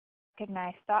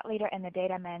recognized thought leader in the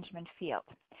data management field.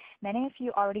 Many of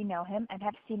you already know him and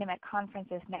have seen him at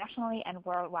conferences nationally and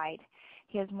worldwide.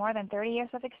 He has more than 30 years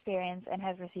of experience and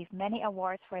has received many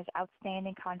awards for his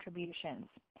outstanding contributions.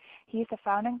 He is the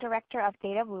founding director of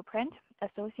Data Blueprint,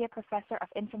 associate professor of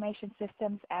information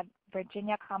systems at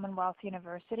Virginia Commonwealth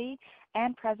University,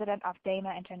 and president of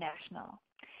Dana International.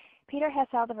 Peter has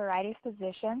held a variety of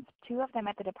positions, 2 of them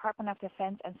at the Department of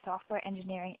Defense and Software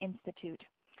Engineering Institute.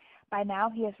 By now,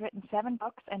 he has written 7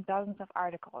 books and dozens of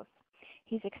articles.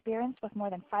 He's experienced with more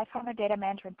than 500 data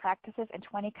management practices in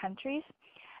 20 countries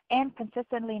and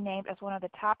consistently named as one of the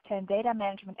top 10 data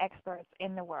management experts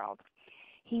in the world.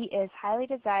 He is highly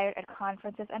desired at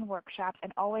conferences and workshops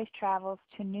and always travels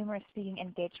to numerous speaking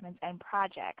engagements and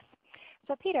projects.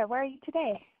 So Peter, where are you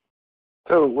today?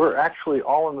 So we're actually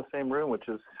all in the same room, which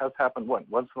has happened, once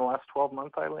in the last 12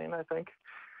 months, Eileen, I think?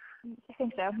 I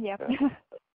think so, yeah.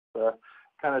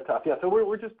 Kind of tough. Yeah, so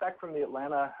we're just back from the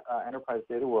Atlanta Enterprise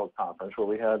Data World Conference, where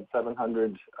we had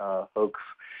 700 folks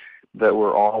that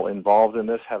were all involved in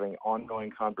this, having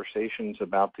ongoing conversations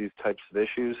about these types of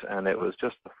issues, and it was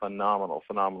just a phenomenal,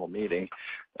 phenomenal meeting.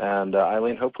 And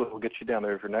Eileen, hopefully we'll get you down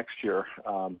there for next year.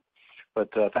 But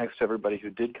thanks to everybody who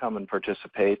did come and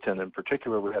participate, and in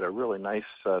particular we had a really nice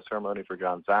ceremony for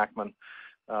John Zachman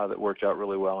that worked out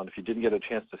really well. And if you didn't get a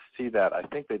chance to see that, I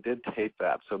think they did tape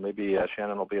that, so maybe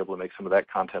Shannon will be able to make some of that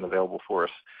content available for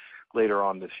us later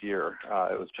on this year.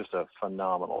 It was just a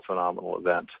phenomenal, phenomenal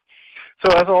event.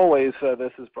 So as always,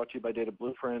 this is brought to you by Data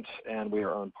Blueprint, and we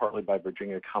are owned partly by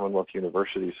Virginia Commonwealth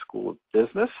University School of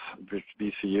Business.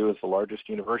 VCU is the largest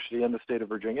university in the state of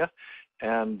Virginia,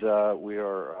 and we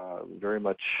are very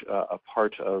much a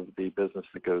part of the business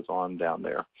that goes on down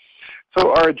there.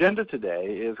 So our agenda today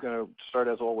is going to start,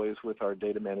 as always, with our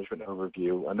data management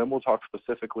overview, and then we'll talk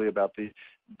specifically about the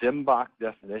DMBOK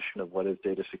definition of what is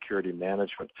data security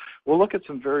management. We'll look at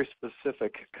some very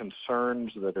specific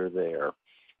concerns that are there.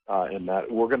 In that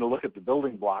we're going to look at the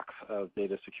building blocks of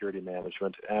data security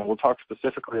management, and we'll talk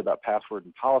specifically about password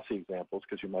and policy examples,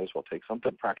 because you might as well take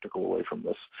something practical away from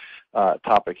this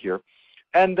topic here.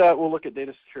 And we'll look at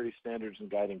data security standards and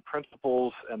guiding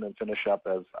principles, and then finish up,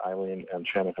 as Eileen and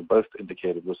Shannon have both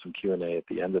indicated, with some Q&A at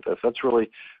the end of this. That's really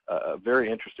a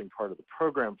very interesting part of the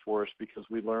program for us, because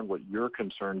we learn what your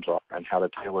concerns are and how to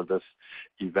tailor this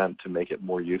event to make it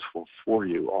more useful for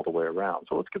you all the way around.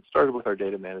 So let's get started with our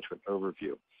data management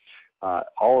overview.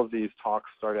 All of these talks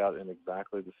start out in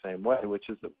exactly the same way, which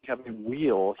is that we have a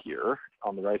wheel here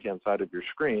on the right-hand side of your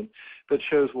screen that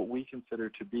shows what we consider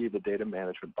to be the data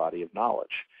management body of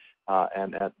knowledge.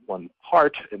 And at one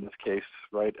part, in this case,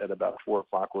 right at about 4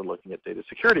 o'clock, we're looking at data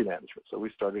security management. So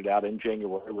we started out in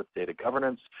January with data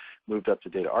governance, moved up to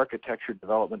data architecture,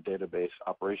 development, database,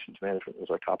 operations management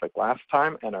was our topic last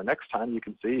time. And our next time, you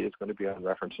can see, is going to be on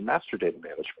reference and master data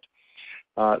management.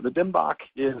 The DMBOK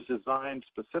is designed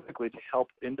specifically to help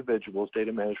individuals,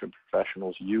 data management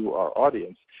professionals, you, our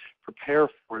audience, prepare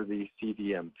for the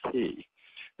CDMP.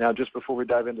 Now, just before we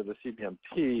dive into the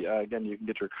CDMP, again, you can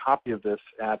get your copy of this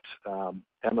at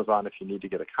Amazon if you need to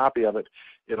get a copy of it.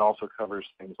 It also covers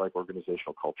things like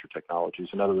organizational culture technologies,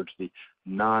 in other words, the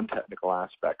non-technical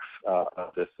aspects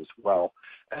of this as well.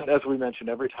 And as we mentioned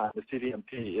every time, the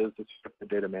CDMP is the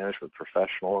data management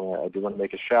professional. I do want to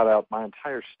make a shout out. My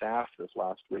entire staff this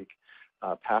last week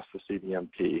passed the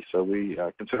CDMP, so we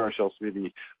consider ourselves to be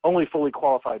the only fully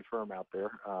qualified firm out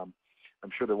there. I'm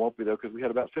sure there won't be, though, because we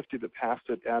had about 50 that passed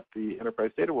it at the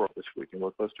Enterprise Data World this week, and we're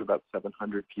close to about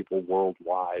 700 people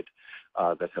worldwide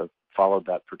that have followed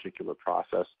that particular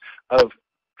process of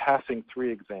passing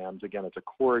 3 exams. Again, it's a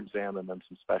core exam and then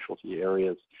some specialty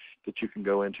areas that you can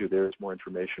go into. There's more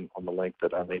information on the link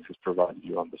that Eileen has provided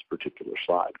you on this particular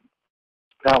slide.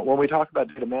 Now, when we talk about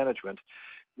data management,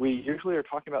 we usually are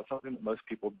talking about something that most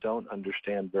people don't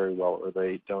understand very well, or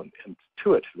they don't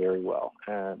intuit very well.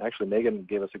 And actually, Megan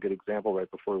gave us a good example right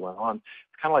before we went on.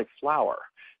 It's kind of like flour.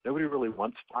 Nobody really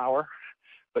wants flour,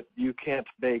 but you can't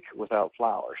bake without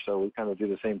flour. So we kind of do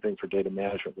the same thing for data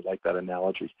management. We like that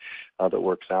analogy that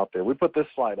works out there. We put this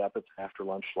slide up. It's an after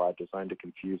lunch slide designed to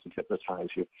confuse and hypnotize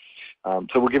you.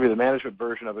 So we'll give you the management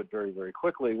version of it very, very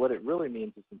quickly. What it really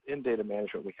means is in data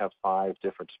management, we have 5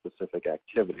 different specific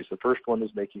activities. The first one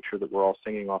is making sure that we're all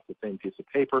singing off the same piece of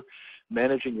paper,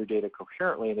 managing your data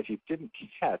coherently. And if you didn't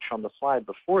catch on the slide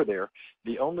before there,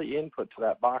 the only input to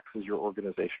that box is your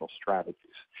organizational strategies.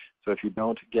 So if you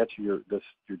don't get your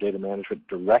data management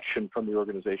direction from the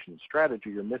organization strategy,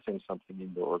 you're missing something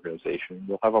in your organization.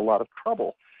 You'll have a lot of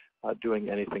trouble doing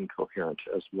anything coherent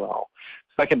as well.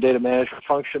 Second data management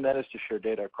function then is to share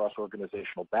data across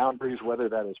organizational boundaries, whether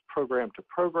that is program to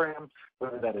program,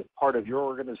 whether that is part of your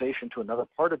organization to another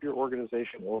part of your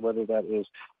organization, or whether that is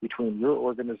between your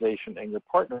organization and your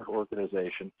partner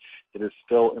organization. It is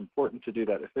still important to do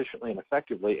that efficiently and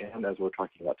effectively, and as we're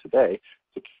talking about today,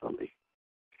 securely.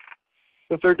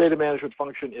 The third data management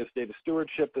function is data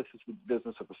stewardship. This is the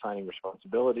business of assigning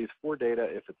responsibilities for data.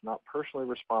 If it's not personally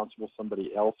responsible,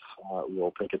 somebody else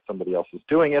will think it's somebody else is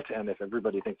doing it, and if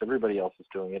everybody thinks everybody else is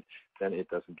doing it, then it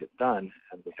doesn't get done,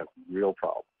 and we have real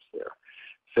problems there.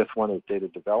 Fifth one is data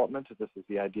development. This is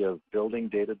the idea of building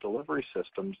data delivery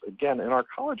systems. Again, in our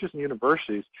colleges and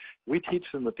universities, we teach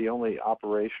them that the only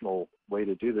operational way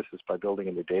to do this is by building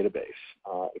a new database.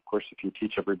 Of course, if you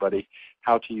teach everybody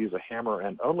how to use a hammer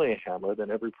and only a hammer,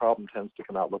 then every problem tends to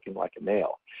come out looking like a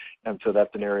nail. And so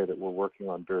that's an area that we're working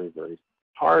on very, very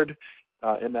hard.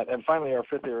 And finally, our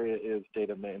fifth area is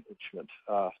data management,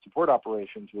 support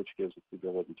operations, which gives us the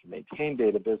ability to maintain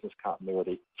data, business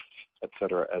continuity, et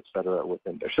cetera,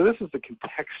 within there. So this is the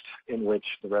context in which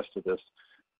the rest of this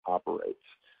operates.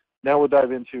 Now we'll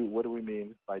dive into what do we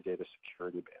mean by data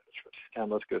security management.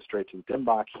 And let's go straight to the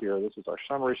DIMBOK here. This is our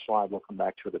summary slide. We'll come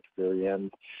back to it at the very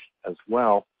end as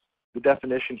well. The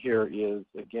definition here is,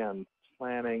 again,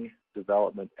 planning,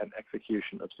 development, and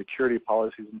execution of security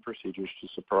policies and procedures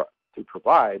to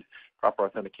provide proper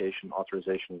authentication,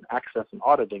 authorization, access, and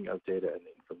auditing of data and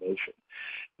information.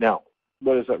 Now,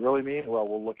 what does that really mean? Well,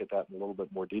 we'll look at that in a little bit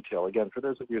more detail. Again, for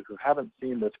those of you who haven't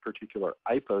seen this particular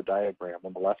IPO diagram,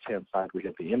 on the left-hand side we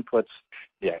have the inputs,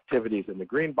 the activities in the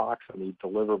green box, and the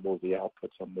deliverables, the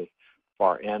outputs on the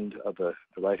far end of the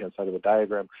right-hand side of the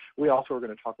diagram. We also are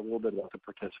going to talk a little bit about the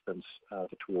participants, the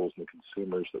tools, and the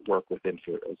consumers that work within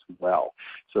here as well.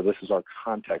 So this is our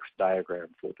context diagram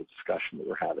for the discussion that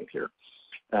we're having here.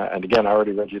 And again, I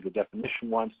already read you the definition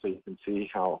once, so you can see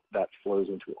how that flows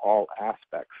into all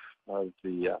aspects of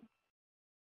the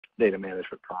data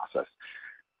management process.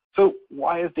 So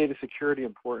why is data security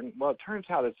important? Well, it turns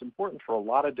out it's important for a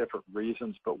lot of different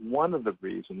reasons, but one of the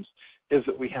reasons is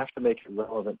that we have to make it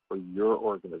relevant for your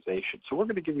organization. So we're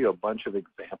going to give you a bunch of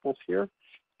examples here,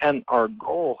 and our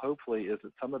goal, hopefully, is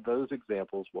that some of those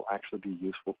examples will actually be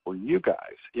useful for you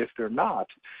guys. If they're not,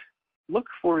 look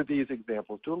for these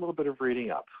examples. Do a little bit of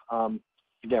reading up.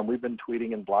 Again, we've been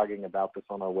tweeting and blogging about this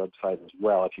on our website as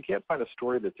well. If you can't find a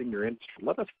story that's in your industry,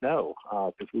 let us know,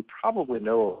 because we probably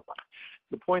know.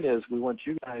 The point is, we want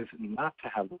you guys not to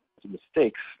have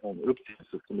mistakes and oopsies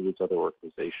that some of these other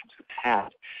organizations have had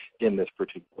in this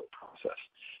particular process.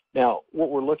 Now, what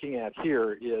we're looking at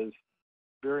here is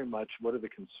very much what are the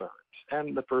concerns.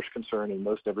 And the first concern in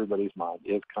most everybody's mind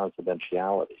is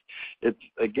confidentiality. It's,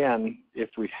 again, if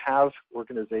we have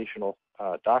organizational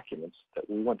documents that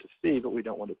we want to see, but we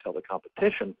don't want to tell the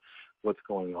competition what's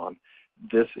going on,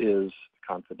 this is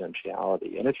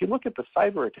confidentiality. And if you look at the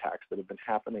cyber attacks that have been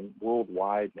happening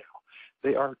worldwide now,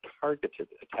 they are targeted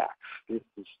attacks. This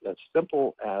is as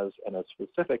simple as and as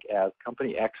specific as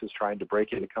Company X is trying to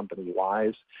break into Company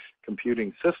Y's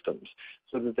computing systems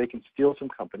so that they can steal some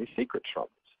company secrets from us.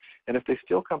 And if they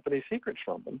steal company secrets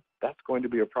from them, that's going to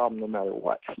be a problem no matter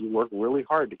what. You work really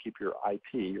hard to keep your IP,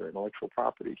 your intellectual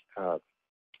property,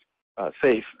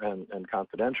 safe and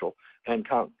confidential, and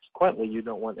consequently you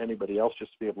don't want anybody else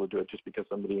just to be able to do it just because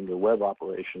somebody in your web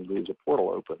operation leaves a portal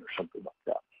open or something like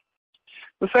that.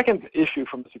 The second issue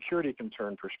from a security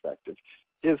concern perspective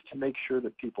is to make sure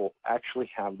that people actually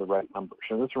have the right numbers.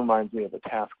 And this reminds me of a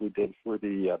task we did for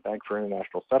the Bank for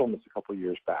International Settlements a couple of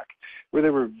years back, where they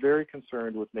were very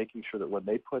concerned with making sure that when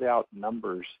they put out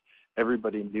numbers,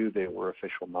 everybody knew they were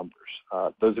official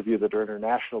numbers. Those of you that are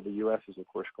international, the U.S. is, of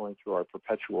course, going through our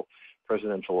perpetual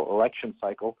presidential election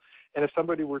cycle. And if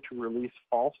somebody were to release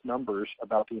false numbers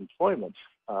about the employment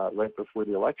right before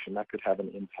the election, that could have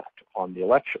an impact on the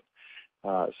election.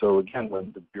 So again,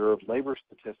 when the Bureau of Labor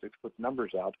Statistics puts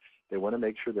numbers out, they want to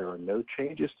make sure there are no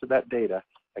changes to that data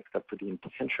except for the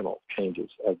intentional changes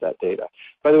of that data.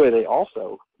 By the way, they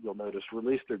also, you'll notice,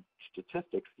 release their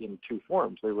statistics in two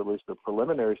forms. They release their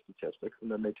preliminary statistics,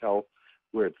 and then they tell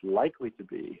where it's likely to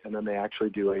be, and then they actually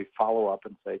do a follow-up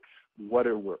and say, what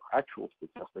are actual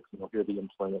statistics? And you'll hear the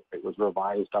employment rate was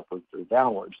revised upwards or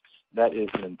downwards. That is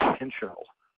an intentional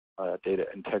data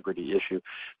integrity issue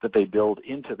that they build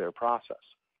into their process.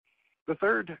 The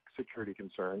third security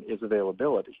concern is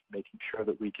availability, making sure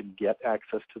that we can get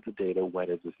access to the data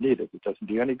when it is needed. It doesn't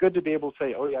do any good to be able to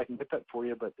say, oh yeah, I can get that for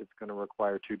you, but it's going to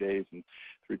require 2 days and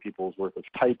 3 people's worth of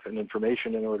type and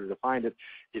information in order to find it.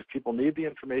 If people need the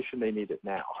information, they need it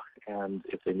now. And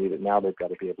if they need it now, they've got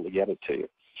to be able to get it to you.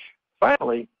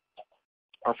 Finally,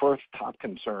 Our fourth top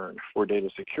concern for data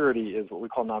security is what we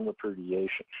call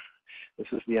non-repudiation. This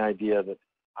is the idea that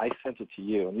I sent it to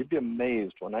you, and you'd be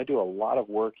amazed when I do a lot of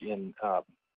work in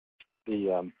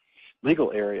the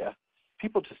legal area.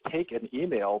 People just take an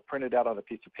email printed out on a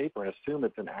piece of paper and assume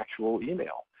it's an actual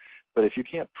email. But if you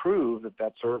can't prove that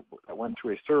that went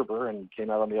through a server and came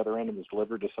out on the other end and was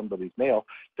delivered to somebody's mail,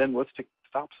 then what's to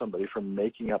stop somebody from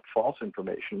making up false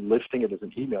information, listing it as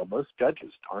an email? Most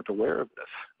judges aren't aware of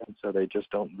this, and so they just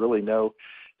don't really know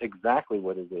exactly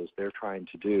what it is they're trying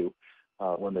to do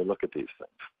when they look at these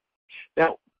things.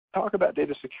 Now, talk about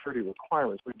data security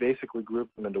requirements. We basically group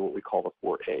them into what we call the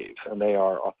 4 A's, and they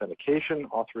are authentication,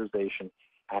 authorization,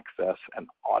 access, and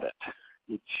audit.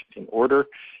 Each in order.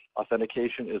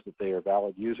 Authentication is that they are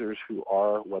valid users who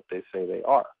are what they say they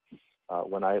are.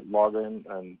 When I log in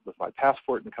with my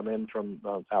passport and come in from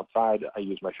outside, I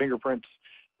use my fingerprints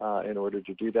in order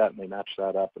to do that, and they match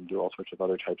that up and do all sorts of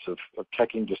other types of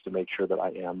checking just to make sure that I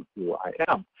am who I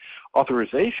am.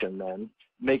 Authorization then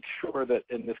makes sure that,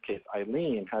 in this case,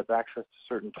 Eileen has access to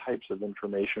certain types of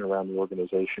information around the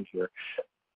organization here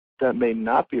that may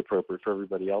not be appropriate for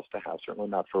everybody else to have, certainly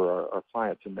not for our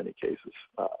clients in many cases,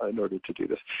 in order to do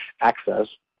this. Access,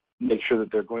 make sure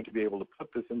that they're going to be able to put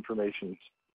this information,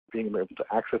 being able to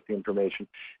access the information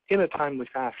in a timely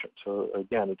fashion. So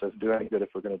again, it doesn't do any good if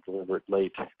we're going to deliver it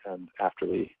late and after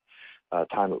the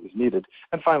time it was needed.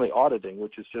 And finally, auditing,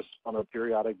 which is just on a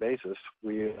periodic basis.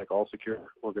 We, like all secure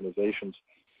organizations,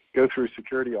 go through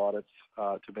security audits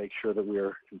to make sure that we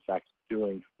are, in fact,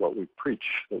 doing what we preach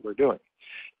that we're doing.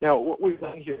 Now, what we've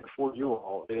done here for you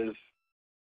all is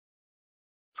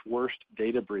worst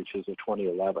data breaches of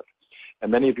 2011.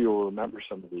 And many of you will remember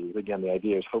some of these. Again, the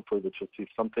idea is hopefully that you'll see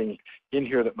something in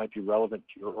here that might be relevant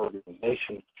to your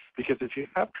organization, because if you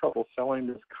have trouble selling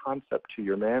this concept to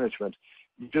your management,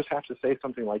 you just have to say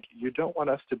something like, you don't want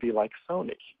us to be like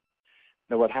Sony.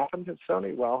 Now, what happened at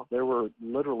Sony? Well, there were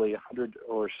literally 100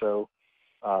 or so,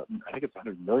 I think it's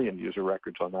 100 million user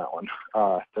records on that one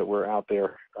that were out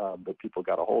there that people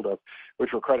got a hold of,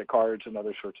 which were credit cards and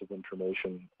other sorts of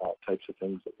information types of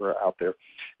things that were out there.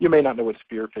 You may not know what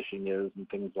spear phishing is and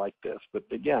things like this, but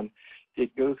again,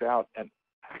 it goes out and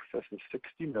accesses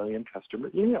 60 million customer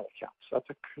email accounts. That's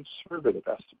a conservative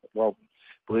estimate. Well,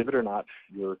 believe it or not,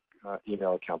 your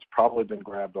email account's probably been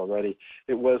grabbed already.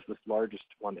 It was the largest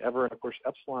one ever, and of course,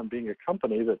 Epsilon being a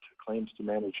company that claims to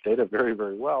manage data very,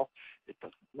 very well, it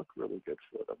doesn't look really good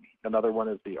for them. Another one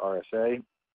is the RSA.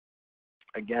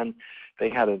 Again, they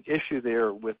had an issue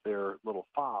there with their little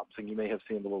fobs, and you may have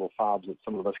seen the little fobs that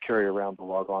some of us carry around to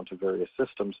log on to various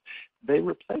systems. They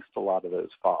replaced a lot of those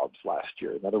fobs last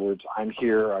year. In other words, I'm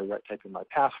here, I type in my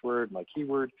password, my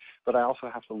keyword, but I also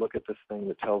have to look at this thing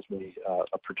that tells me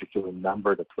a particular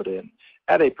number to put in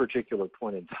at a particular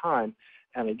point in time.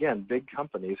 And again, big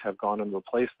companies have gone and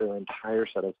replaced their entire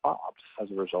set of fobs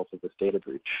as a result of this data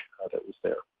breach that was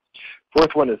there.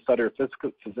 Fourth one is Sutter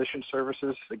Physician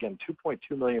Services. Again,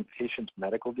 2.2 million patients'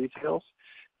 medical details.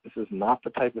 This is not the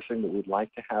type of thing that we'd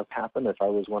like to have happen. If I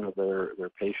was one of their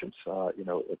patients,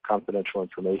 if confidential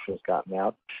information has gotten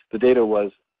out. The data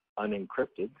was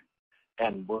unencrypted,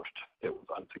 and worst, it was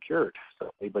unsecured,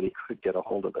 so anybody could get a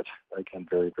hold of it. Again,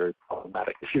 very, very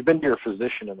problematic. If you've been to your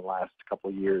physician in the last couple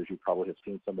of years, you probably have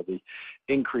seen some of the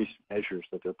increased measures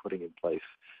that they're putting in place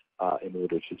in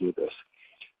order to do this.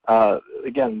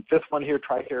 Again, fifth one here,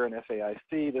 TRICARE and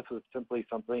SAIC. This was simply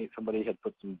somebody had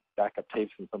put some backup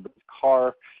tapes in somebody's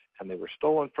car, and they were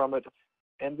stolen from it.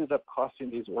 Ended up costing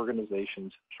these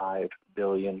organizations $5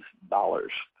 billion.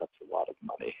 That's a lot of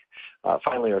money.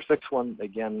 Finally, our sixth one,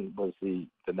 again, was the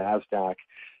NASDAQ.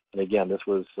 And again, this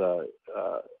was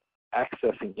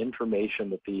accessing information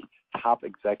that the top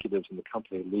executives and the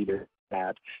company leader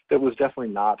had that was definitely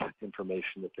not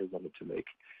information that they wanted to make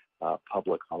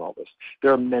public on all this.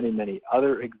 There are many, many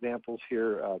other examples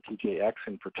here. TJX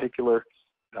in particular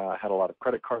had a lot of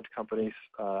credit card companies,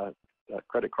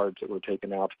 credit cards that were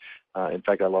taken out. In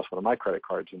fact, I lost one of my credit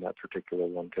cards in that particular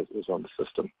one because it was on the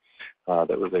system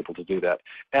that was able to do that.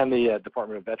 And the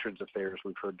Department of Veterans Affairs,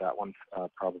 we've heard that one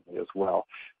probably as well.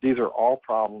 These are all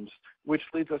problems, which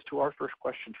leads us to our first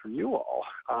question for you all.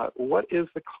 What is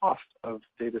the cost of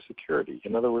data security?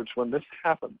 In other words, when this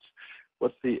happens,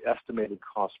 what's the estimated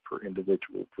cost per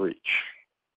individual breach?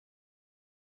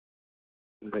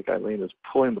 I think Eileen is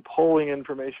pulling the polling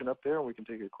information up there, and we can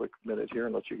take a quick minute here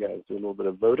and let you guys do a little bit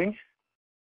of voting.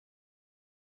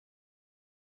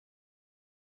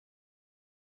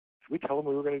 Did we tell them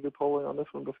we were going to do polling on this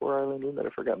one before, Eileen? We might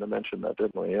have forgotten to mention that,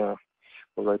 didn't we? Yeah.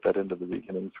 We'll write that into the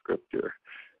beginning script here.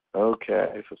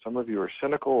 Okay, so some of you are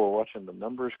cynical. We're watching the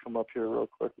numbers come up here real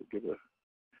quick. We'll give it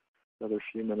another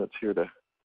few minutes here to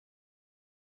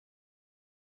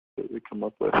that we come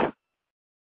up with.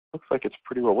 Looks like it's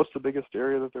pretty well. What's the biggest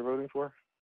area that they're voting for?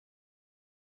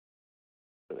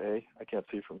 Is it A? I can't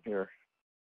see from here.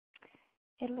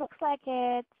 It looks like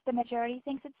the majority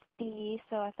thinks it's D,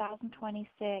 so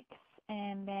 1,026,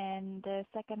 and then the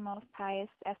second most highest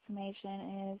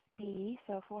estimation is B,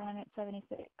 so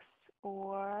 476,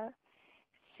 or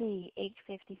C,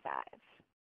 H55.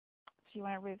 Do you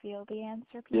want to reveal the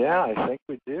answer, Peter? Yeah, I think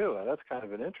we do. That's kind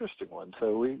of an interesting one.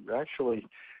 So we actually,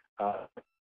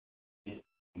 the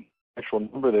actual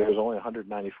number there is only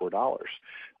 $194.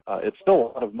 It's still a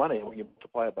lot of money. When you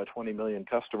multiply it by 20 million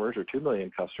customers or 2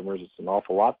 million customers, it's an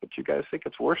awful lot, but you guys think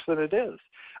it's worse than it is.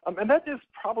 And that is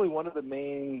probably one of the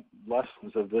main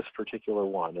lessons of this particular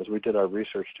one. As we did our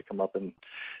research to come up and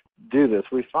do this,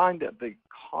 we find that the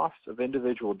costs of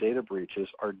individual data breaches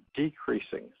are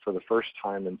decreasing for the first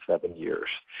time in 7 years.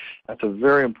 That's a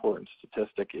very important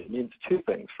statistic. It means two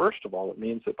things. First of all, it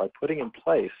means that by putting in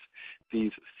place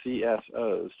these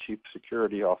CSOs, Chief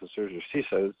Security Officers, or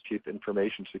CISOs, Chief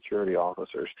Information Security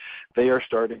Officers, they are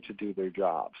starting to do their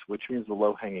jobs, which means the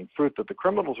low-hanging fruit that the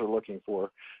criminals are looking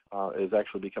for is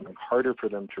actually becoming harder for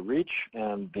them to reach,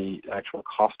 and the actual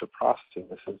cost of processing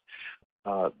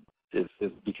this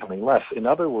is becoming less. In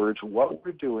other words, what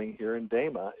we're doing here in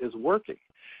DAMA is working.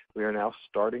 We are now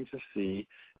starting to see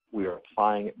we are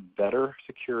applying better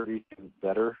security to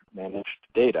better managed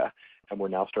data, and we're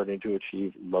now starting to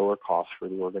achieve lower costs for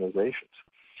the organizations.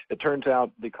 It turns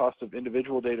out the cost of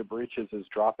individual data breaches is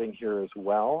dropping here as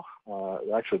well.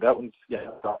 Actually, that one's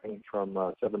dropping from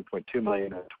 7.2 million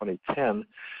in 2010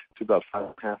 to about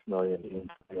 5.5 million in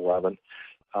 2011.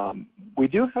 We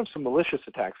do have some malicious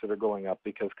attacks that are going up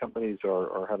because companies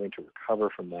are having to recover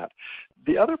from that.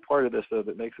 The other part of this, though,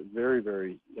 that makes it very,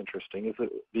 very interesting is that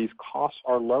these costs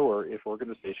are lower if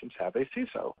organizations have a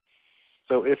CISO.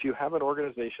 So if you have an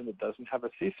organization that doesn't have a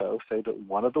CISO, say that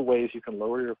one of the ways you can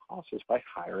lower your costs is by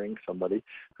hiring somebody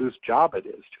whose job it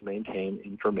is to maintain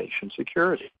information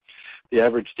security. The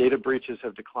average data breaches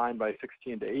have declined by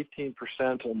 16 to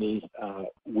 18%, and the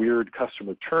weird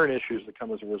customer churn issues that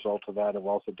come as a result of that have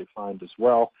also declined as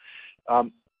well.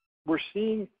 We're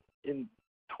seeing in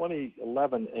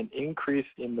 2011 an increase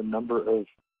in the number of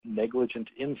negligent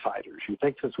insiders. You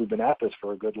think since we've been at this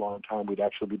for a good long time, we'd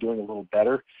actually be doing a little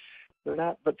better than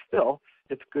that, but still,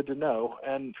 it's good to know.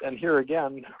 And here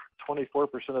again, 24%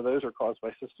 of those are caused by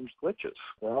systems glitches.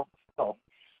 Well,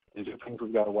 these are things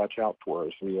we've got to watch out for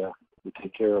as we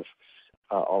take care of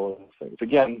all of those things.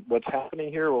 Again, what's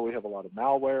happening here? Well, we have a lot of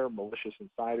malware, malicious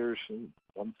insiders, and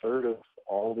 1/3 of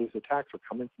all of these attacks are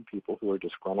coming from people who are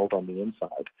disgruntled on the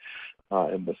inside.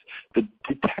 The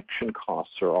detection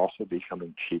costs are also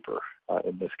becoming cheaper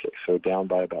in this case, so down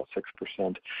by about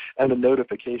 6%. And the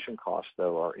notification costs,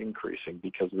 though, are increasing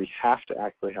because we have to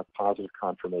actually have positive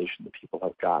confirmation that people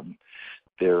have gotten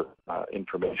their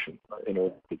information in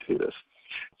order to do this.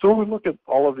 So when we look at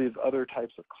all of these other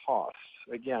types of costs,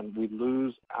 again, we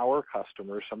lose our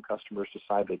customers. Some customers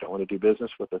decide they don't want to do business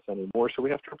with us anymore, so we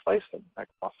have to replace them. That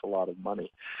costs a lot of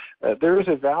money. There is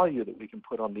a value that we can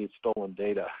put on these stolen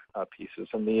data pieces,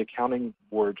 and the accounting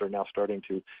boards are now starting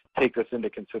to take this into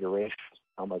consideration,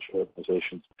 how much an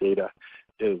organization's data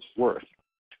is worth.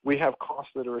 We have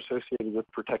costs that are associated with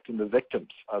protecting the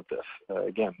victims of this.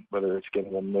 Again, whether it's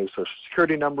getting them those social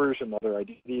security numbers and other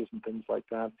IDs and things like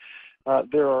that.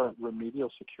 There are remedial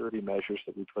security measures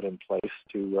that we put in place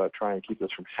to try and keep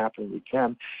this from happening. We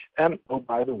can. And, oh,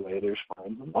 by the way, there's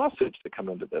fines and lawsuits that come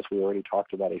into this. We already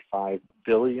talked about a $5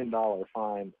 billion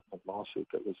fine and lawsuit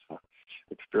that was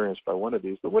experienced by one of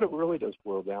these. But what it really does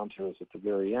boil down to is at the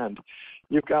very end,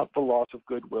 you've got the loss of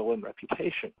goodwill and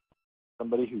reputation.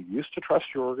 Somebody who used to trust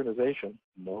your organization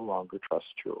no longer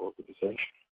trusts your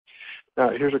organization.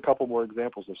 Now, here's a couple more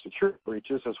examples of security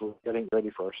breaches as we're getting ready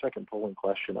for our second polling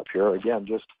question up here. Again,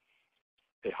 just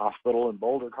a hospital in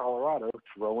Boulder, Colorado,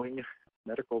 throwing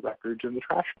medical records in the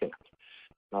trash can.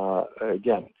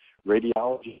 Again,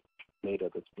 radiology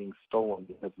data that's being stolen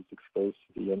because it's exposed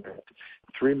to the internet.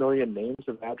 3 million names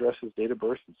of addresses, date of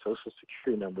birth, and social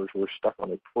security numbers were stuck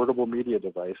on a portable media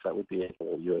device. That would be a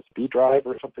USB drive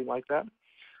or something like that.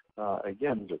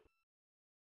 Again,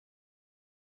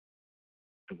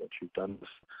 that you've done this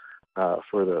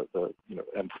for the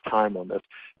nth time on this.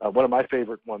 One of my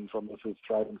favorite ones on this is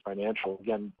Thriving Financial.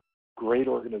 Again, great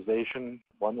organization,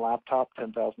 one laptop,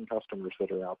 10,000 customers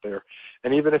that are out there.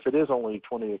 And even if it is only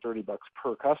 20 or 30 bucks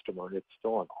per customer, it's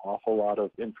still an awful lot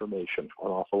of information,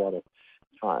 an awful lot of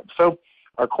time. So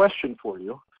our question for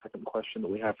you, second question that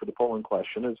we have for the polling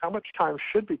question, is how much time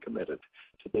should be committed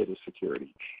to data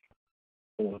security?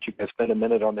 I want you guys to spend a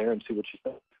minute on there and see what you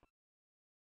think.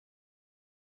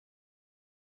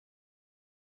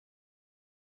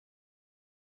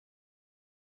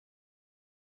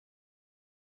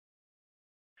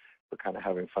 kind of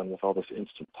having fun with all this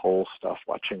instant poll stuff,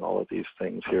 watching all of these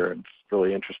things here, and it's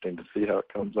really interesting to see how it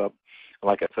comes up. And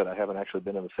like I said, I haven't actually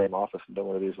been in the same office and done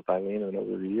one of these with Eileen in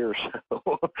over a year,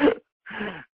 so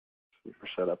we're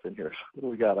set up in here. So what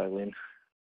do we got, Eileen?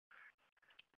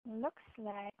 Looks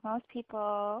like most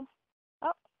people,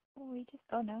 oh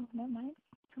no, never mind.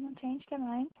 Someone changed their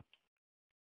mind.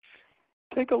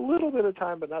 Take a little bit of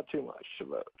time, but not too much to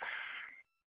vote.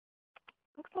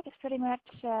 Looks like it's pretty much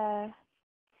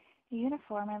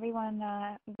uniform. Everyone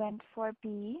went for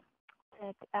B,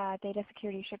 that data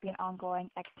security should be an ongoing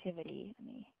activity.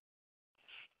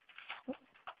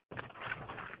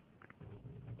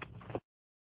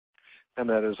 And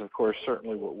that is, of course,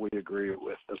 certainly what we agree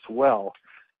with as well.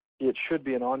 It should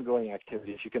be an ongoing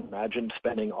activity. If you can imagine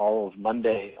spending all of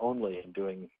Monday only and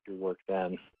doing your work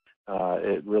then,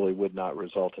 it really would not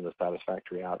result in a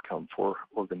satisfactory outcome for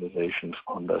organizations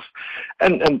on this.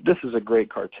 And this is a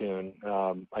great cartoon.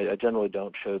 I generally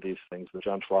don't show these things, but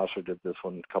John Schlosser did this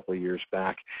one a couple of years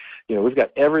back. You know, we've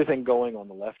got everything going on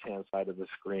the left-hand side of the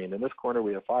screen. In this corner,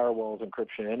 we have firewalls,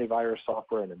 encryption, antivirus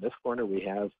software, and in this corner, we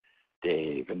have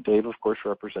Dave. And Dave, of course,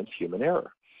 represents human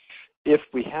error. If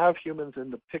we have humans in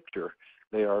the picture,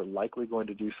 they are likely going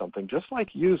to do something just like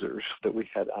users that we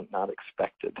had not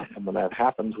expected. And when that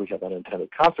happens, we have unintended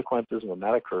consequences. And when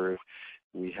that occurs,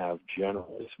 we have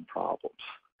generally some problems.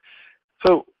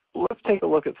 So let's take a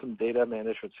look at some data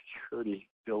management security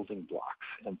building blocks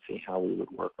and see how we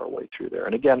would work our way through there.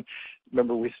 And again,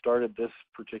 remember we started this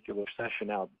particular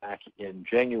session out back in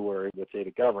January with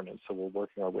data governance, so we're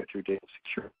working our way through data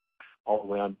security all the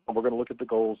way on. We're going to look at the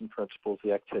goals and principles,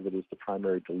 the activities, the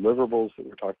primary deliverables that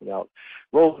we're talking about,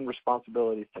 roles and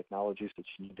responsibilities, technologies that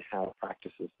you need to have,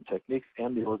 practices and techniques,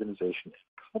 and the organization and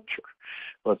culture.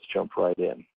 Let's jump right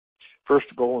in.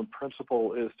 First goal and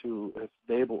principle is to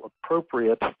enable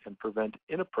appropriate and prevent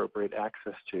inappropriate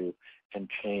access to and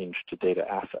change to data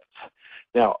assets.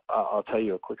 Now, I'll tell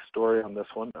you a quick story on this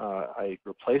one. I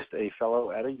replaced a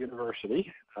fellow at a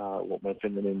university, won't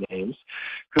mention any names,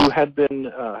 who had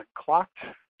been clocked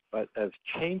as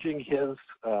changing his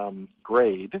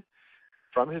grade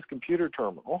from his computer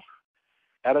terminal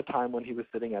at a time when he was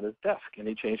sitting at his desk, and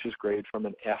he changed his grade from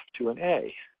an F to an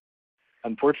A.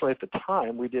 Unfortunately, at the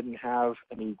time, we didn't have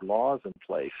any laws in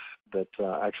place that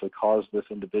actually caused this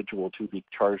individual to be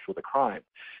charged with a crime.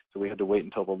 So we had to wait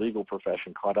until the legal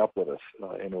profession caught up with us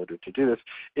in order to do this.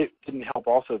 It didn't help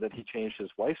also that he changed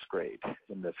his wife's grade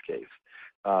in this case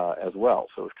as well.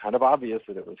 So it's kind of obvious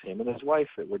that it was him and his wife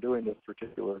that were doing this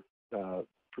particular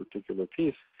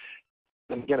piece.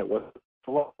 And again,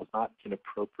 the law was not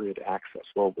inappropriate access.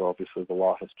 Well, obviously the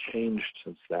law has changed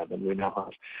since then, and we now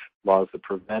have laws that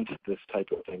prevent this type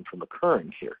of thing from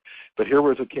occurring here. But here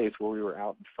was a case where we were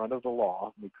out in front of the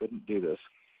law. We couldn't do this.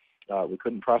 We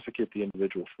couldn't prosecute the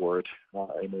individual for it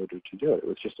in order to do it. It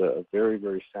was just a very,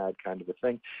 very sad kind of a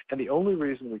thing. And the only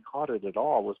reason we caught it at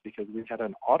all was because we had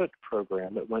an audit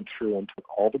program that went through and took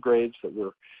all the grades that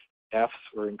were Fs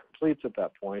or incompletes at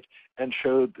that point and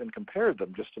showed and compared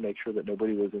them just to make sure that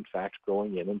nobody was in fact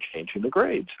going in and changing the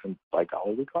grades. And by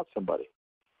golly, we caught somebody.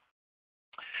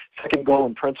 Second goal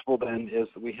and principle then is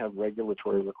that we have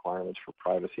regulatory requirements for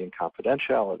privacy and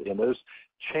confidentiality, and those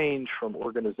change from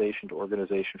organization to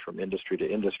organization, from industry to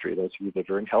industry. Those of you that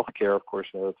are in healthcare, of course,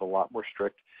 know it's a lot more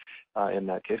strict in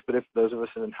that case. But if those of us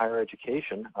in higher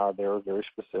education, there are very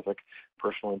specific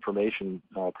personal information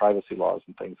privacy laws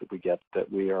and things that we get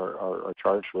that we are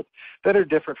charged with that are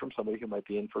different from somebody who might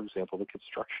be in, for example, the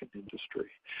construction industry.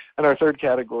 And our third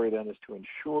category then is to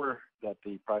ensure that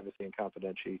the privacy and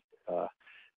confidentiality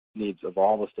needs of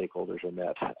all the stakeholders are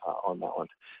met on that one.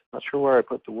 Not sure where I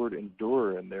put the word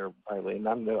endure in there, Eileen.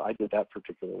 I did that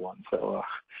particular one, so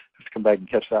have to come back and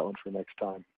catch that one for next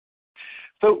time.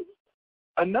 So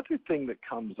another thing that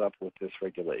comes up with this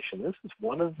regulation, this is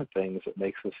one of the things that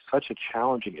makes this such a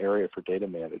challenging area for data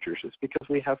managers, is because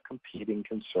we have competing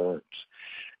concerns.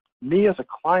 Me as a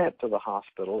client to the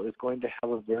hospital is going to have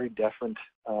a very different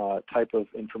type of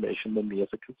information than me as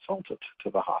a consultant to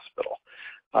the hospital.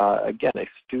 Again, a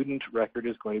student record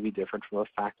is going to be different from a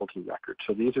faculty record.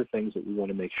 So these are things that we want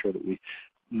to make sure that we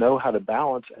know how to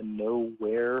balance and know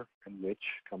where and which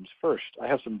comes first. I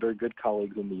have some very good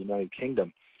colleagues in the United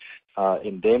Kingdom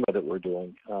in DEMA that we're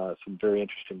doing some very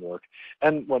interesting work.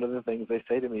 And one of the things they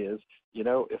say to me is, you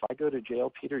know, if I go to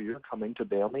jail, Peter, you're coming to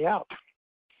bail me out.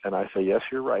 And I say, yes,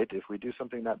 you're right. If we do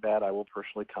something that bad, I will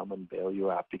personally come and bail you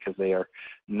out, because they are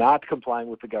not complying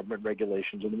with the government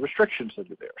regulations and the restrictions that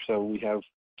are there. So we have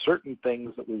certain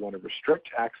things that we want to restrict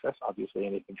access, obviously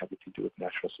anything having to do with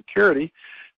national security,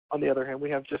 On the other hand, we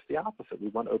have just the opposite. We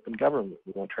want open government.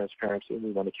 We want transparency, and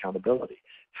we want accountability.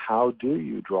 How do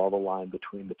you draw the line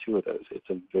between the two of those? It's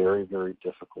a very, very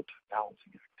difficult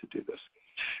balancing act to do this.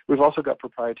 We've also got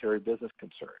proprietary business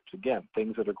concerns. Again,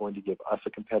 things that are going to give us a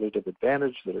competitive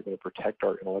advantage, that are going to protect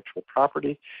our intellectual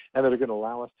property, and that are going to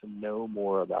allow us to know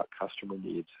more about customer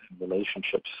needs and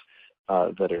relationships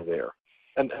that are there.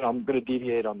 And I'm going to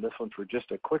deviate on this one for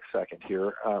just a quick second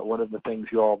here. One of the things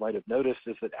you all might have noticed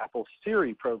is that Apple's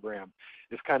Siri program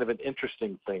is kind of an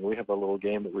interesting thing. We have a little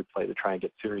game that we play to try and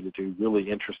get Siri to do really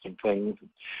interesting things.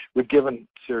 We've given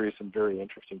Siri some very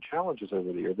interesting challenges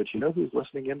over the year, but you know who's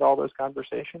listening into all those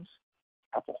conversations?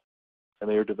 Apple. And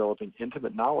they are developing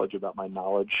intimate knowledge about my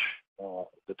knowledge,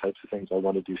 the types of things I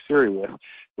want to do Siri with,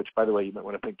 which, by the way, you might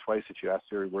want to think twice if you ask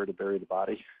Siri where to bury the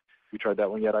body. You tried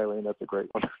that one yet, Eileen? That's a great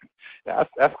one.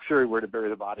 Ask Siri where to bury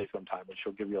the body sometime, and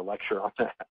she'll give you a lecture on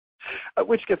that.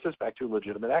 Which gets us back to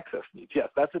legitimate access needs. Yes,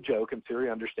 that's a joke, and Siri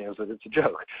understands that it's a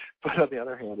joke. But on the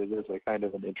other hand, it is a kind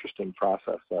of an interesting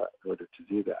process in order to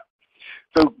do that.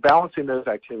 So balancing those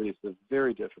activities is a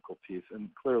very difficult piece, and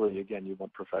clearly, again, you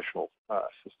want professional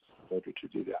assistance in order to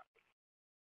do that.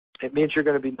 It means you're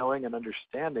going to be knowing and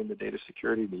understanding the data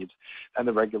security needs and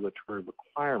the regulatory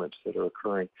requirements that are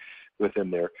occurring within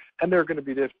there. And there are going to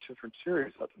be different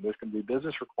series of them. There's going to be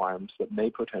business requirements that may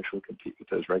potentially compete with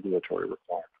those regulatory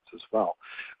requirements as well.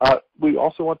 We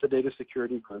also want the data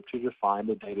security group to define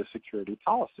the data security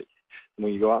policy. And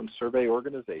when you go out and survey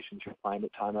organizations, you'll find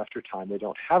that time after time they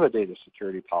don't have a data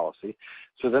security policy.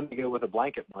 So then they go with a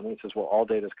blanket one and says, well, all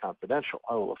data is confidential.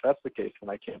 Oh, well, if that's the case,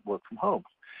 then I can't work from home.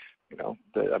 You know,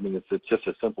 I mean, it's just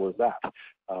as simple as that,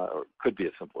 or could be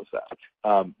as simple as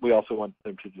that. We also want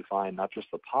them to define not just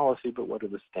the policy, but what are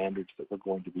the standards that we're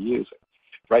going to be using.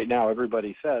 Right now,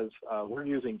 everybody says we're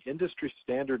using industry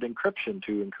standard encryption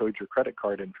to encode your credit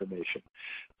card information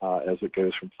as it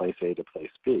goes from place A to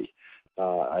place B.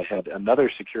 I had another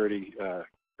security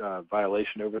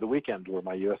violation over the weekend where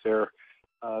my US Air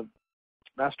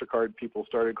MasterCard people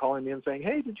started calling me and saying,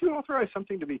 hey, did you authorize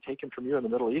something to be taken from you in the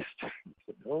Middle East? I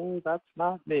said, no, that's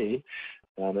not me.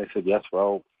 And they said, yes,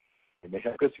 well, we may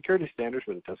have good security standards,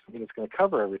 but it doesn't mean it's going to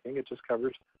cover everything. It just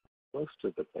covers most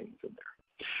of the things in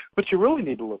there. What you really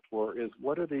need to look for is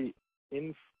what are the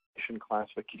information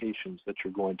classifications that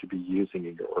you're going to be using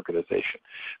in your organization.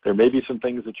 There may be some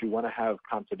things that you want to have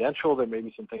confidential. There may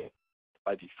be some things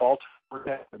by default.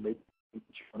 There may be things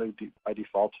that you want to do by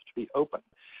default to be open.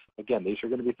 Again, these are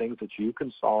going to be things that you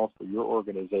can solve for your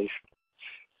organization.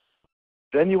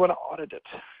 Then you want to audit it.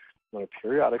 You want to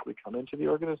periodically come into the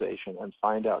organization and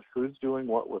find out who's doing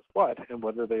what with what and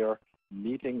whether they are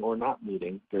meeting or not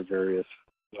meeting their various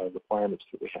requirements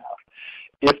that we have.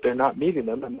 If they're not meeting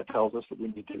them, then that tells us that we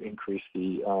need to increase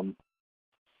the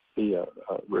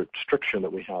restriction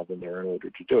that we have in there in order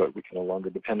to do it. We can no longer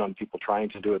depend on people trying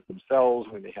to do it themselves.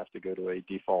 We may have to go to a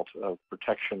default of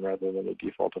protection rather than a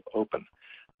default of open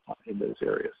in those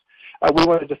areas. We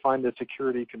want to define the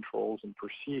security controls and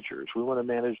procedures. We want to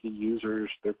manage the users,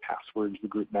 their passwords, the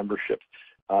group membership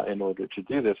in order to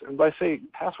do this. And by saying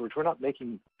passwords, we're not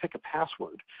making pick a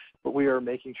password, but we are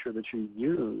making sure that you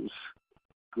use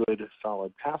good,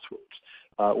 solid passwords.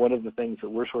 One of the things that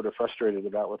we're sort of frustrated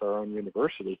about with our own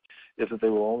university is that they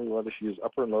will only let us use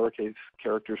upper and lowercase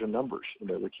characters and numbers. You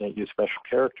know, we can't use special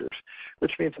characters,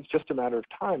 which means it's just a matter of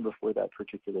time before that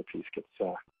particular piece gets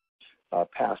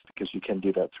passed, because you can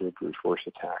do that through a brute force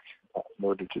attack in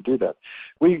order to do that.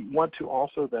 We want to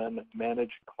also then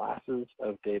manage classes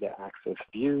of data access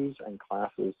views and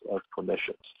classes of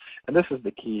permissions. And this is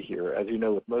the key here. As you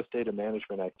know, with most data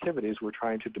management activities, we're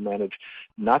trying to manage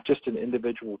not just an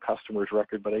individual customer's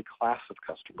record, but a class of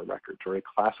customer records or a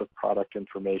class of product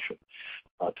information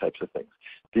types of things.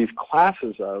 These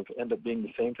classes of end up being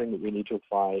the same thing that we need to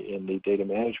apply in the data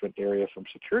management area from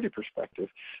security perspective.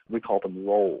 We call them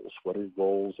roles. What are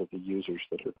roles of the users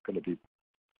that are going to be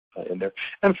in there?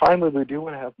 And finally, we do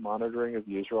want to have monitoring of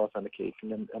user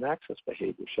authentication and access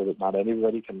behavior so that not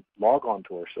anybody can log on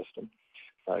to our system.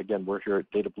 Again, we're here at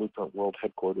Data Blueprint World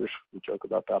Headquarters. We joke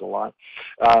about that a lot.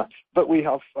 But we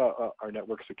have our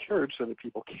network secured so that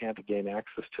people can't gain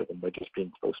access to them by just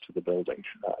being close to the building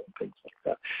and things like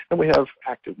that. And we have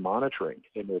active monitoring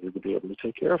in order to be able to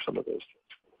take care of some of those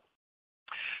things.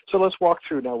 So let's walk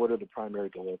through now what are the primary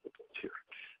deliverables here.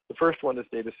 The first one is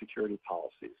data security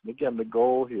policies. And again, the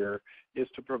goal here is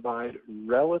to provide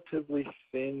relatively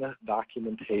thin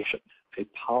documentation. A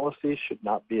policy should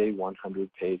not be a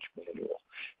 100-page manual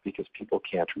because people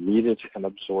can't read it and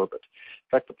absorb it. In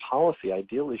fact, the policy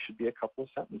ideally should be a couple of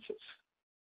sentences.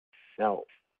 Now,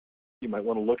 you might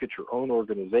want to look at your own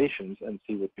organizations and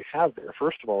see what you have there.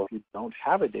 First of all, if you don't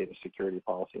have a data security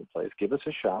policy in place, give us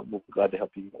a shot. We'll be glad to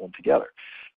help you get one together.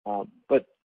 But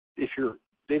if your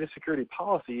data security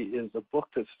policy is a book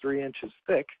that's 3 inches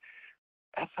thick,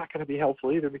 that's not going to be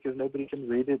helpful either, because nobody can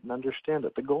read it and understand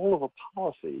it. The goal of a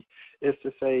policy is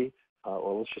to say,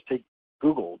 or let's just take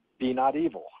Google, be not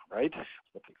evil, right? That's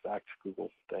the exact Google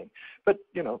thing. But,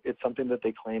 you know, it's something that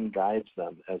they claim guides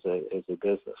them as a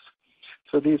business.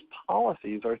 So these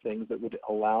policies are things that would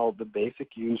allow the basic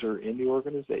user in the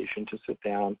organization to sit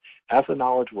down as a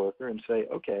knowledge worker and say,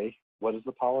 okay, what does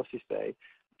the policy say?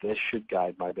 This should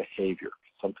guide my behavior,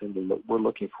 something that we're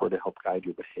looking for to help guide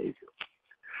your behavior.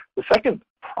 The second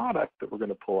product that we're going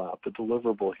to pull out, the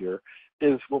deliverable here,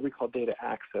 is what we call data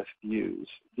access views.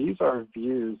 These are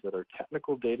views that are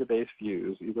technical database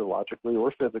views, either logically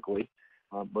or physically.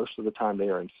 Most of the time they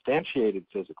are instantiated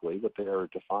physically, but they are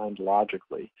defined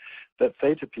logically, that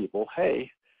say to people, hey,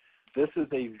 this is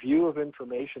a view of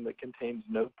information that contains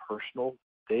no personal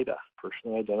data,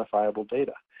 personally identifiable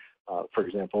data. For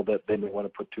example, that they may want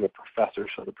to put to a professor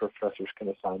so the professors can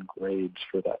assign grades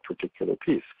for that particular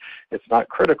piece. It's not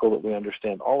critical that we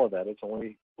understand all of that. It's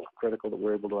only critical that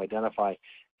we're able to identify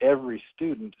every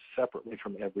student separately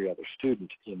from every other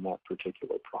student in that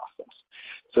particular process.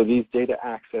 So these data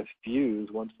access views,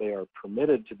 once they are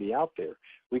permitted to be out there,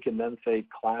 we can then say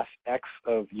class X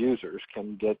of users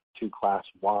can get to class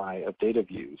Y of data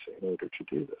views in order to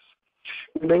do this.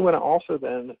 We may want to also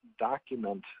then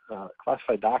document,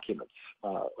 classify documents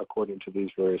according to these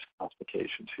various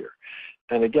classifications here.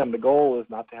 And again, the goal is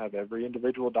not to have every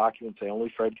individual document say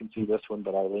only Fred can see this one,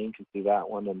 but Eileen can see that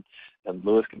one, and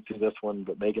Lewis can see this one,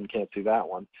 but Megan can't see that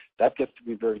one. That gets to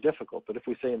be very difficult. But if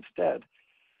we say instead,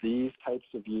 these types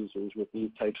of users with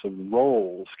these types of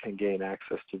roles can gain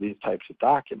access to these types of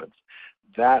documents,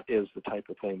 that is the type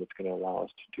of thing that's going to allow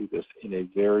us to do this in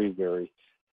a very, very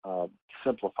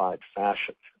simplified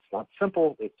fashion. It's not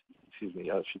simple. It's, excuse me,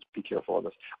 I should be careful on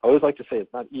this. I always like to say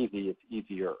it's not easy, it's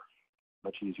easier,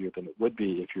 much easier than it would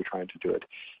be if you're trying to do it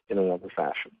in another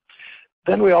fashion.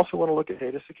 Then we also want to look at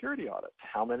data security audits.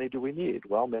 How many do we need?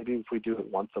 Well, maybe if we do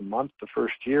it once a month the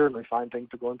first year and we find things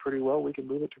are going pretty well, we can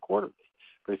move it to quarterly.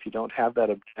 But if you don't have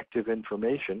that objective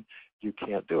information, you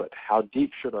can't do it. How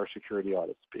deep should our security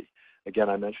audits be?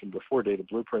 Again, I mentioned before, Data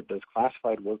Blueprint does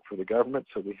classified work for the government,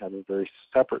 so we have a very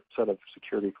separate set of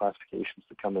security classifications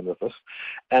that come in with us.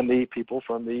 And the people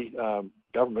from the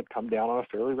government come down on a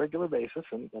fairly regular basis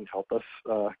and help us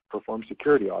perform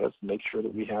security audits and make sure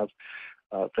that we have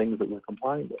things that we're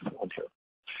complying with on here.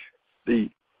 The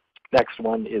next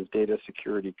one is data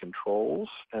security controls,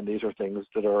 and these are things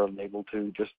that are enabled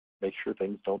to just make sure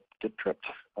things don't get tripped.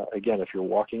 Again, if you're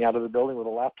walking out of the building with a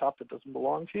laptop that doesn't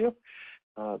belong to you,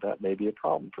 that may be a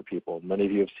problem for people. Many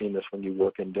of you have seen this when you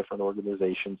work in different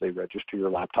organizations. They register your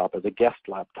laptop as a guest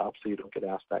laptop so you don't get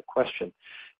asked that question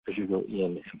as you go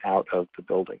in and out of the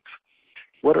buildings.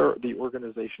 What are the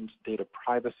organization's data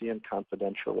privacy and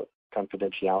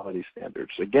confidentiality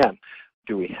standards? Again,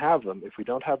 do we have them? If we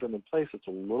don't have them in place, it's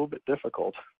a little bit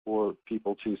difficult for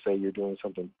people to say you're doing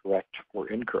something correct or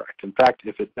incorrect. In fact,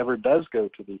 if it never does go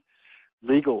to the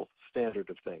legal standard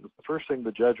of things, the first thing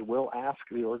the judge will ask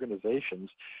the organizations,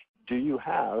 do you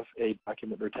have a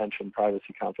document retention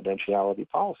privacy confidentiality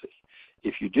policy?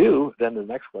 If you do, then the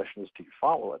next question is, do you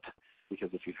follow it? Because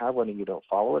if you have one and you don't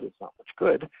follow it, it's not much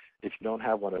good. If you don't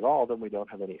have one at all, then we don't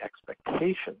have any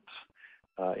expectations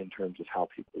in terms of how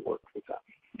people work with that.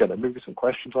 Again, there may be some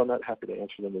questions on that. Happy to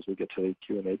answer them as we get to the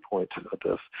Q&A point of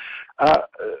this.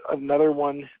 Another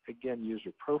one, again, user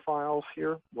profiles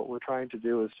here. What we're trying to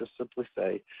do is just simply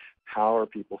say, how are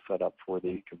people set up for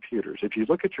the computers? If you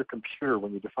look at your computer,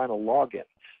 when you define a login,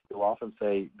 you'll often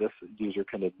say this user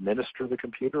can administer the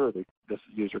computer, or this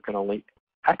user can only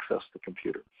access the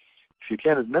computer. If you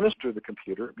can't administer the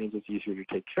computer, it means it's easier to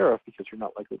take care of because you're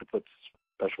not likely to put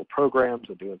special programs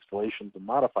and do installations and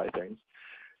modify things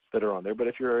that are on there. But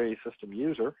if you're a system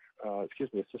user, a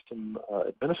system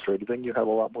administrator, then you have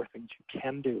a lot more things you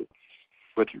can do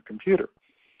with your computer.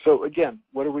 So again,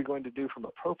 what are we going to do from a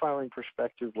profiling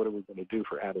perspective? What are we going to do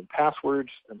for adding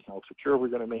passwords and how secure we're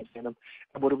going to maintain them?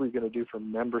 And what are we going to do for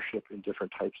membership in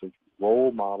different types of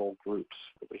role model groups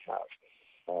that we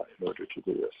have in order to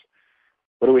do this?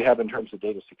 What do we have in terms of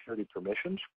data security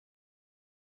permissions?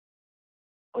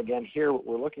 Again, here what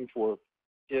we're looking for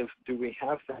is, do we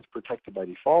have things protected by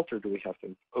default or do we have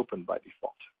things open by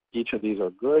default? Each of these are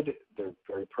good. They're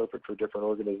very perfect for different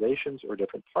organizations or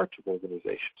different parts of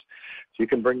organizations. So you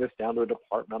can bring this down to a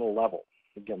departmental level.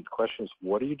 Again, the question is,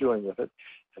 what are you doing with it,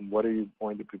 and what are you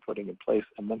going to be putting in place,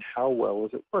 and then how well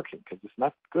is it working? Because it's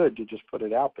not good to just put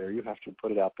it out there. You have to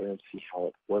put it out there and see how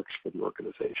it works for the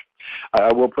organization.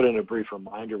 I will put in a brief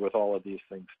reminder with all of these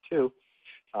things too.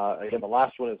 Again, the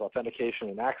last one is authentication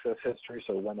and access history.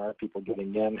 So when are people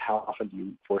getting in? How often do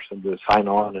you force them to sign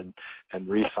on and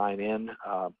re-sign in?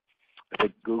 I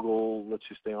think Google lets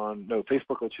you stay on, no,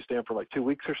 Facebook lets you stay on for like 2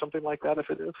 weeks or something like that if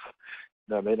it is.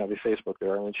 No, it may not be Facebook.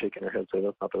 They're only shaking their head, so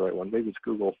that's not the right one. Maybe it's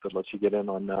Google that lets you get in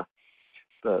on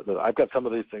I've got some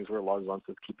of these things where it logs on,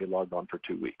 says keep me logged on for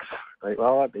 2 weeks, right?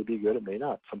 Well, that may be good, it may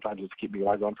not. Sometimes it's keep me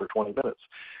logged on for 20 minutes.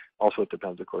 Also, it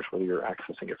depends, of course, whether you're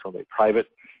accessing it from a private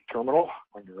terminal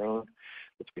on your own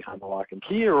that's behind the lock and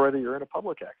key, or whether you're in a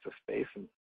public access space. And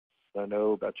I don't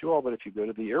know about you all, but if you go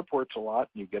to the airports a lot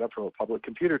and you get up from a public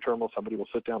computer terminal, somebody will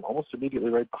sit down almost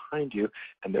immediately right behind you,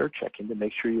 and they're checking to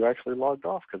make sure you actually logged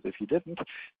off, because if you didn't,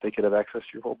 they could have access to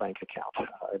your whole bank account.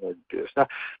 Now,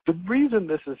 the reason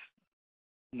this is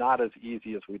not as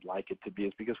easy as we'd like it to be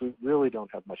is because we really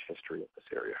don't have much history in this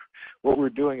area. What we're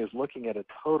doing is looking at a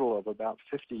total of about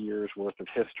 50 years worth of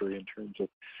history in terms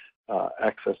of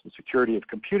access and security of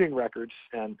computing records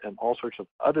and all sorts of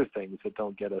other things that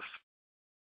don't get us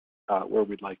where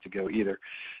we'd like to go either.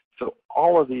 So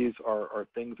all of these are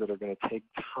things that are going to take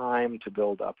time to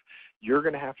build up. You're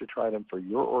going to have to try them for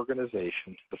your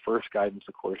organization. The first guidance,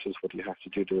 of course, is what you have to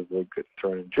do to avoid getting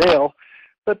thrown in jail.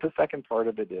 But the second part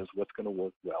of it is what's going to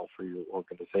work well for your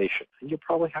organization. And you'll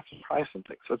probably have to try some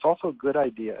things. So it's also a good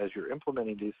idea as you're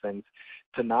implementing these things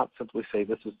to not simply say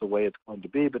this is the way it's going to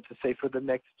be, but to say for the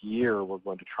next year we're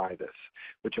going to try this,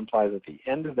 which implies at the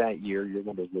end of that year you're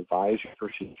going to revise your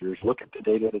procedures, look at the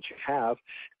data that you have,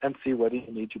 and see whether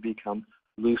you need to become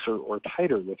looser or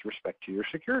tighter with respect to your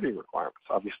security requirements.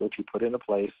 Obviously, if you put in a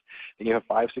place and you have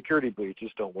 5 security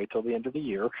breaches, don't wait till the end of the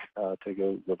year to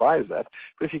go revise that.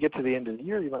 But if you get to the end of the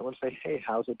year, you might want to say, hey,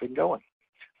 how's it been going?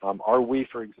 Are we,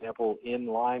 for example, in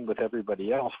line with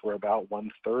everybody else where about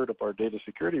 1/3 of our data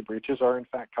security breaches are in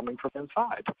fact coming from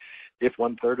inside? If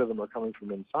 1/3 of them are coming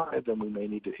from inside, then we may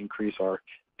need to increase our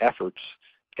efforts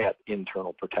at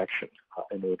internal protection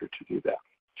in order to do that.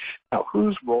 Now,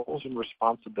 whose roles and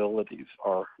responsibilities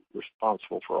are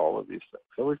responsible for all of these things?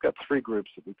 So we've got 3 groups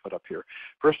that we put up here.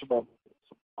 First of all,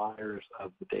 suppliers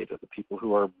of the data, the people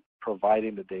who are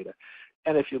providing the data.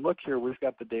 And if you look here, we've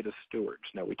got the data stewards.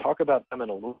 Now, we talk about them in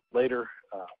a little later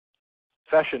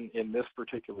session in this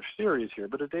particular series here,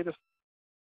 but a data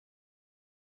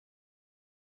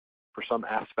for some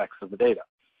aspects of the data.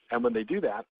 And when they do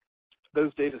that,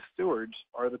 those data stewards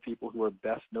are the people who are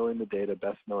best knowing the data,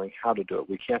 best knowing how to do it.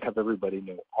 We can't have everybody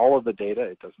know all of the data.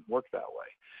 It doesn't work that way.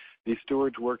 These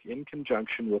stewards work in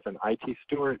conjunction with an IT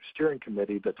steering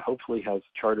committee that hopefully has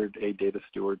chartered a data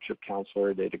stewardship council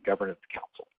or a data governance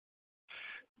council.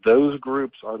 Those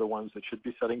groups are the ones that should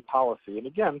be setting policy. And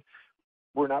again,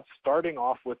 we're not starting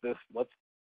off with this, let's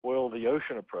boil the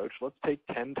ocean approach. Let's take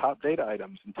 10 top data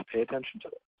items and to pay attention to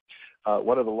them.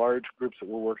 One of the large groups that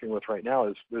we're working with right now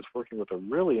is working with a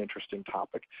really interesting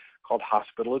topic called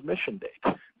hospital admission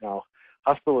date. Now,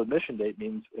 hospital admission date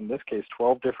means, in this case,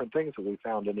 12 different things that we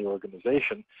found in the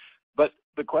organization. But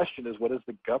the question is, what does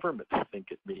the government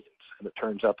think it means? And it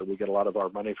turns out that we get a lot of our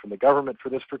money from the government for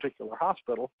this particular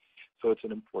hospital, so it's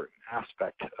an important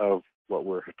aspect of what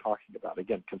we're talking about.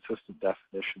 Again, consistent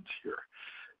definitions here.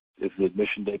 Is the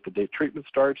admission date the date treatment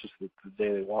starts? Is it the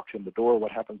day they walk in the door?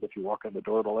 What happens if you walk in the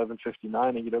door at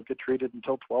 11:59 and you don't get treated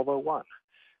until 12:01?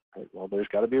 Right, well, there's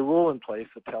got to be a rule in place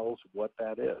that tells what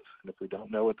that is. And if we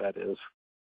don't know what that is,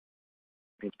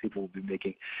 it means people will be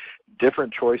making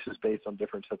different choices based on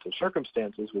different sets of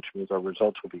circumstances, which means our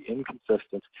results will be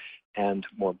inconsistent. And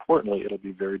more importantly, it'll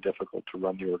be very difficult to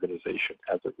run the organization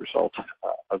as a result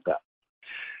of that.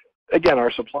 Again,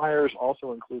 our suppliers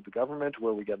also include the government,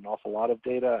 where we get an awful lot of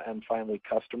data, and finally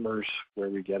customers, where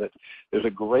we get it. There's a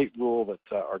great rule that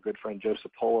our good friend Joe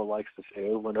Cipolla likes to say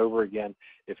over and over again: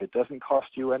 if it doesn't cost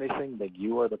you anything, then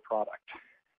you are the product.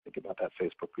 Think about that,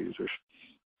 Facebook users.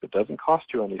 If it doesn't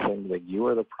cost you anything, then you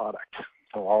are the product.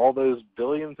 So all those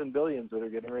billions and billions that are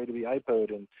getting ready to be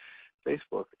IPO'd in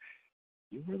Facebook,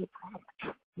 you are the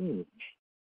product.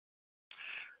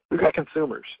 We've got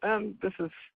consumers, and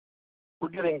we're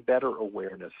getting better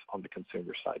awareness on the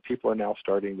consumer side. People are now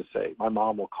starting to say, my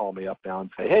mom will call me up now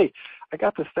and say, hey, I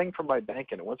got this thing from my bank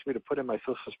and it wants me to put in my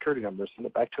social security number, send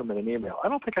it back to them in an email. I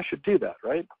don't think I should do that,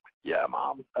 right? Yeah,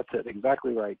 Mom, that's it,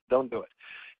 exactly right. Don't do it.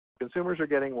 Consumers are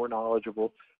getting more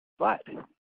knowledgeable, but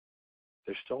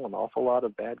there's still an awful lot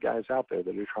of bad guys out there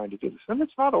that are trying to do this. And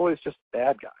it's not always just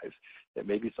bad guys. It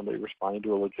may be somebody responding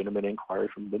to a legitimate inquiry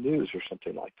from the news or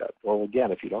something like that. Well,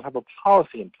 again, if you don't have a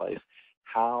policy in place,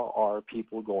 How are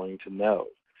people going to know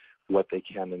what they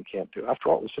can and can't do? After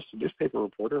all, it's just a newspaper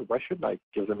reporter. Why shouldn't I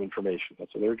give them information?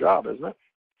 That's their job, isn't it?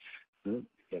 Again,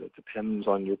 it depends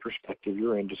on your perspective,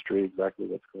 your industry, exactly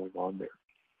what's going on there.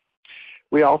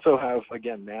 We also have,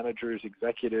 again, managers,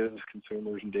 executives,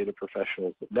 consumers, and data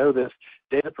professionals that know this.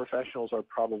 Data professionals are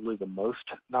probably the most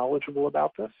knowledgeable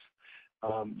about this.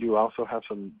 You also have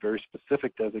some very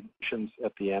specific designations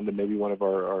at the end, and maybe one of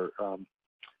our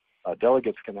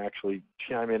delegates can actually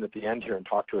chime in at the end here and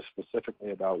talk to us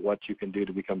specifically about what you can do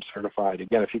to become certified.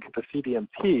 Again, if you get the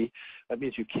CDMP, that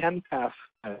means you can pass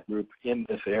a group in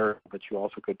this area, but you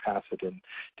also could pass it in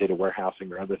data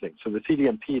warehousing or other things. So the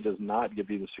CDMP does not give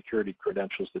you the security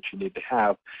credentials that you need to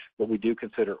have, but we do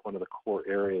consider it one of the core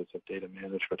areas of data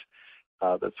management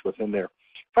that's within there.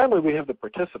 Finally, we have the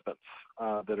participants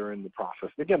that are in the process.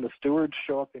 Again, the stewards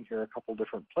show up in here a couple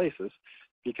different places,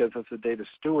 because as a data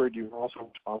steward, you're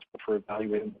also responsible for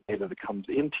evaluating the data that comes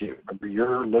into you. Remember,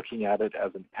 you're looking at it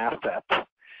as an asset,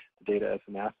 data as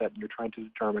an asset, and you're trying to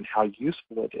determine how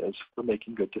useful it is for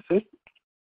making good decisions.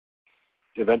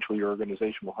 Eventually, your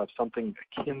organization will have something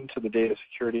akin to the data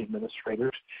security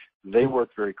administrators. They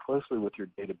work very closely with your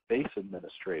database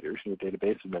administrators. Your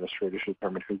database administrators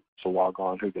determine who gets to log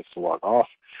on, who gets to log off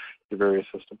the various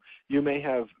systems. You may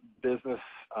have business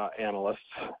analysts,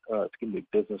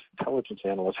 business intelligence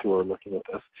analysts who are looking at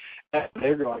this, and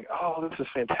they're going, oh, this is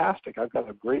fantastic. I've got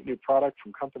a great new product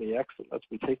from company X that lets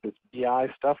me take this BI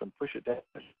stuff and push it down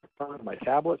on my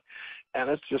tablet, and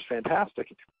it's just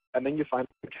fantastic. And then you find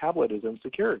the tablet is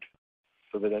unsecured,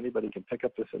 so that anybody can pick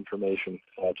up this information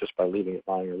just by leaving it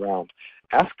lying around.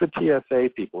 Ask the TSA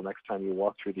people next time you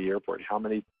walk through the airport how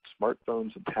many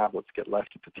smartphones and tablets get left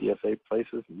at the TSA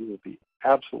places, and you will be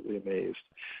absolutely amazed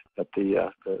at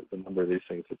the number of these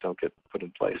things that don't get put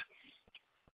in place.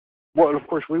 Well, of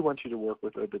course, we want you to work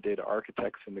with the data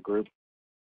architects in the group.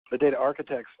 The data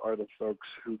architects are the folks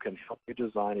who can help you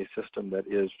design a system that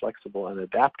is flexible and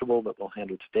adaptable, that will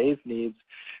handle today's needs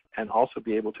and also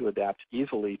be able to adapt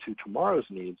easily to tomorrow's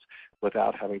needs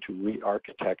without having to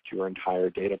re-architect your entire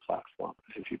data platform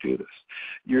if you do this.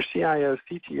 Your CIO,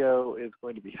 CTO is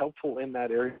going to be helpful in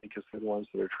that area because they're the ones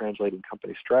that are translating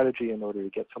company strategy in order to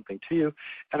get something to you.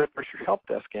 And of course, your help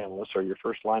desk analysts are your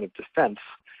first line of defense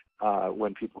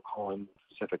when people call in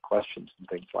specific questions and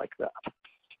things like that.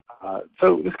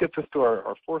 So this gets us to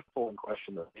our fourth polling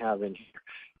question that we have in here.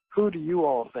 Who do you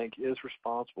all think is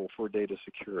responsible for data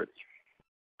security?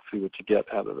 See what you get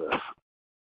out of this.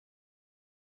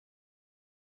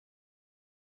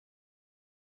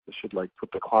 This should like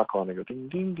put the clock on and go ding,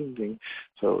 ding, ding, ding.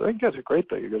 So you guys are great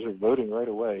though. You guys are voting right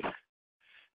away.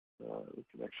 We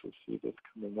can actually see this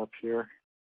coming up here.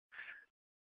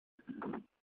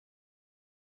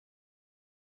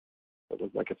 That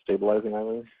looks like it's stabilizing,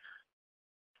 Eileen.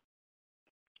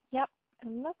 Yep, it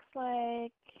looks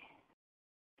like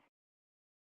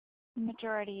the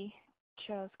majority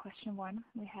chose question 1.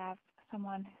 We have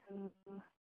someone who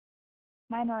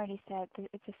minority said that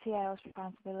it's a CIO's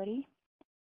responsibility.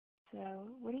 So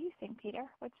what do you think, Peter?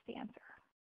 What's the answer?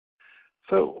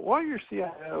 So while your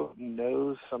CIO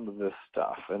knows some of this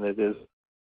stuff, and it is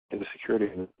the security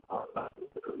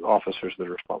officers that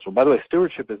are responsible. By the way,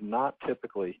 stewardship is not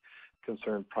typically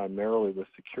concerned primarily with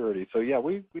security. So yeah,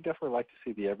 we definitely like to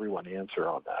see the everyone answer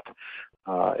on that.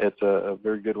 It's a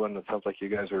very good one. It sounds like you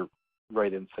guys are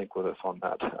right in sync with us on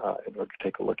that in order to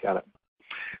take a look at it.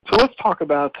 So let's talk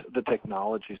about the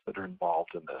technologies that are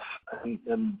involved in this,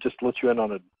 and just let you in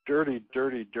on a dirty,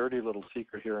 dirty, dirty little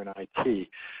secret here in IT.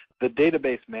 The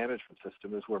database management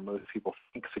system is where most people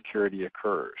think security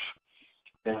occurs.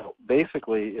 Now,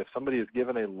 basically, if somebody is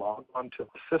given a logon to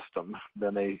the system,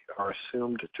 then they are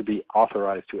assumed to be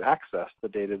authorized to access the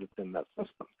data that's in that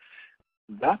system.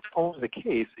 That's only the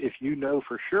case if you know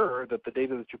for sure that the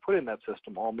data that you put in that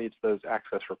system all meets those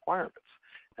access requirements.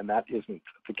 And that isn't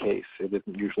the case. It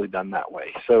isn't usually done that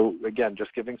way. So again,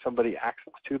 just giving somebody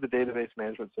access to the database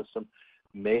management system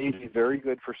may be very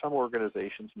good for some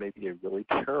organizations, may be a really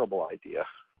terrible idea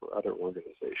for other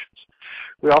organizations.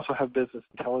 We also have business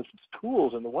intelligence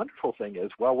tools, and the wonderful thing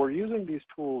is, while we're using these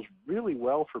tools really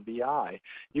well for BI,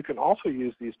 you can also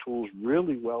use these tools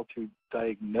really well to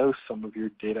diagnose some of your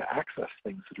data access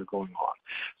things that are going on.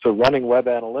 So running web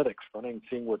analytics,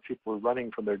 seeing what people are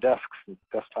running from their desks and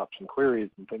desktops and queries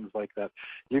and things like that.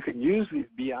 You can use these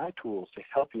BI tools to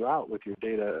help you out with your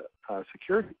data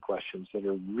security questions that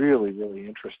are really, really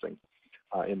interesting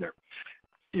in there.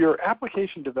 Your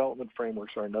application development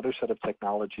frameworks are another set of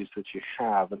technologies that you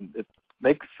have, and it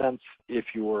makes sense if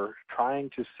you're trying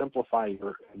to simplify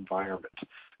your environment.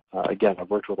 Again, I've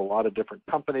worked with a lot of different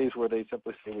companies where they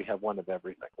simply say we have one of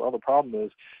everything. Well, the problem is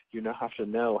you now have to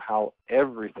know how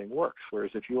everything works,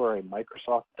 whereas if you are a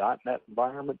Microsoft .NET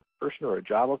environment person or a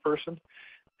Java person,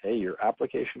 hey, your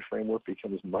application framework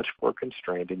becomes much more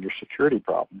constrained and your security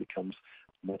problem becomes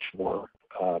much more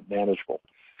manageable.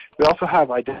 We also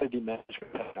have identity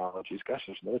management technologies. Gosh,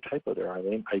 there's another typo there,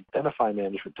 Eileen. Identify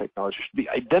management technology should be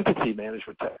identity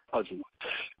management technology.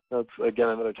 That's, again,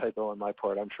 another typo on my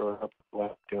part. I'm sure I'll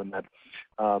be doing that.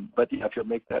 But yeah, if you'll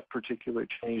make that particular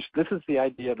change, this is the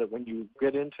idea that when you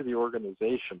get into the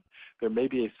organization, there may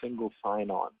be a single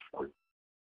sign-on for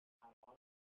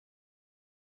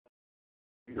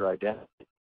your identity.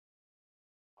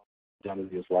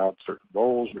 Identity is allowed certain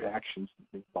roles, reactions, and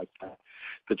things like that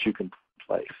that you can put in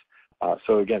place.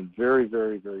 So again, very,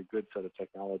 very, very good set of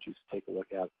technologies to take a look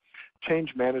at.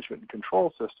 Change management and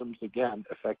control systems, again,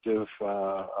 effective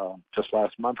just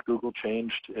last month. Google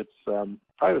changed its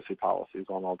privacy policies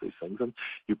on all these things, and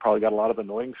you probably got a lot of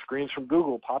annoying screens from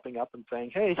Google popping up and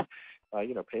saying, hey,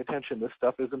 pay attention, this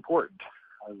stuff is important.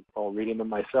 I recall reading them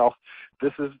myself.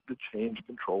 This is the change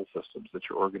control systems that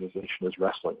your organization is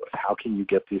wrestling with. How can you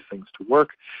get these things to work,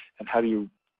 and how do you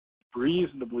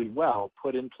reasonably well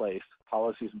put in place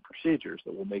policies and procedures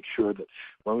that will make sure that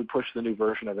when we push the new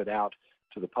version of it out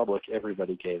to the public,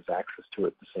 everybody gains access to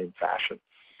it in the same fashion.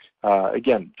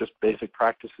 Again, just basic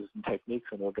practices and techniques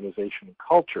in organization and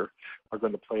culture are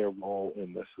going to play a role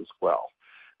in this as well.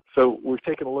 So we've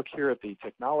taken a look here at the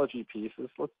technology pieces.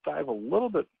 Let's dive a little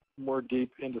bit more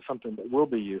deep into something that will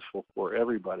be useful for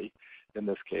everybody in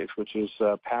this case, which is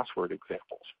password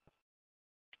examples.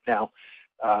 Now,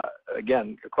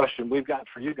 again, a question we've got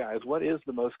for you guys: what is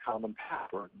the most common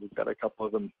password? We've got a couple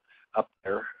of them up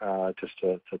there just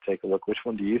to take a look. Which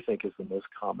one do you think is the most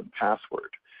common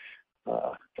password?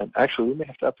 And actually, we may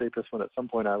have to update this one at some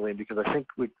point, Eileen, because I think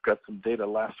we've got some data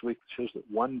last week that shows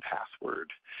that 1Password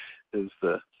is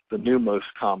the new most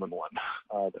common one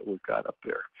that we've got up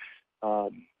there,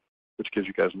 which gives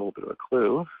you guys a little bit of a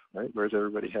clue, right? Where's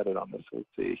everybody headed on this? Let's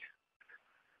see.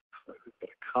 So we've got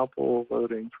a couple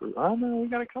voting for, oh no, we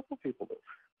got a couple people that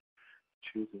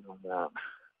are choosing on that.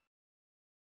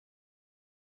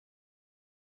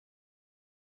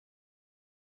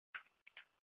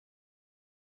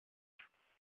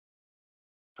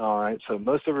 All right, so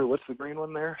most of it, what's the green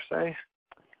one there say?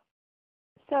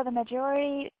 So the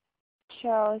majority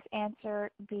chose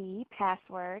answer B,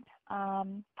 password,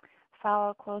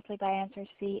 followed closely by answer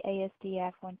C,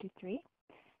 ASDF 123.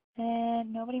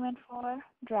 And nobody went for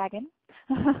dragon.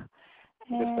 I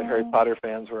guess the Harry Potter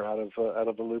fans were out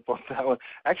of the loop on that one.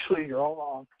 Actually, you're all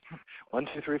wrong. 1,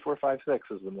 2, 3, 4, 5, 6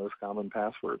 is the most common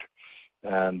password.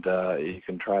 And you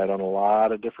can try it on a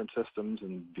lot of different systems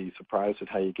and be surprised at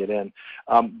how you get in.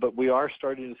 But we are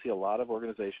starting to see a lot of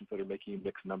organizations that are making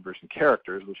mixed numbers and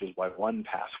characters, which is why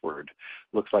 1Password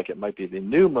looks like it might be the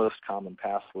new most common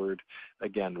password.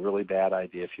 Again, really bad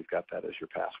idea if you've got that as your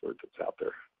password that's out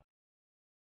there.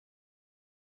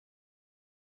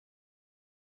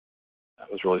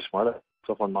 That was really smart. I put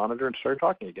myself on monitor and started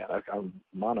talking again. I'm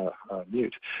on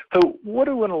mute. So what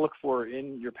do we want to look for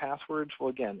in your passwords? Well,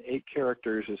 again, 8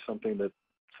 characters is something that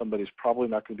somebody's probably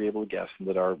not going to be able to guess, and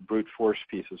that our brute force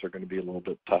pieces are going to be a little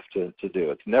bit tough to do.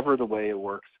 It's never the way it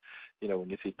works. You know,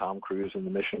 when you see Tom Cruise in the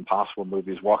Mission Impossible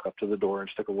movies walk up to the door and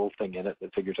stick a little thing in it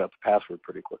that figures out the password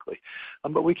pretty quickly.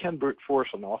 But we can brute force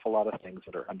an awful lot of things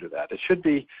that are under that. It should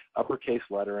be uppercase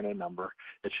letter and a number.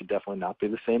 It should definitely not be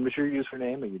the same as your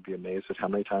username, and you'd be amazed at how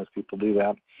many times people do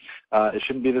that. It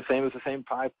shouldn't be the same as the same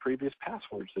 5 previous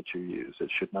passwords that you use. It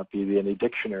should not be any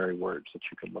dictionary words that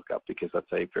you can look up, because that's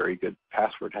a very good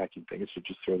password hacking thing. It should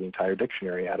just throw the entire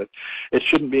dictionary at it. It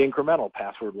shouldn't be incremental,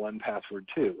 password 1, password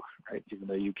 2, right? Even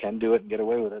though you can do it and get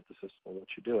away with it, the system will let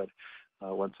you do it.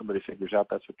 When somebody figures out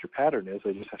that's what your pattern is,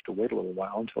 they just have to wait a little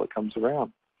while until it comes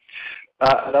around.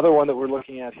 Another one that we're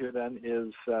looking at here then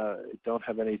is don't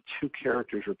have any 2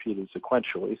 characters repeated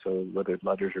sequentially, so whether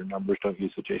letters or numbers, don't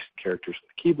use adjacent characters on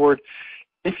the keyboard.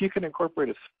 If you can incorporate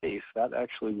a space, that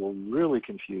actually will really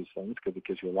confuse things because it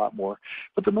gives you a lot more.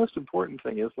 But the most important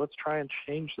thing is let's try and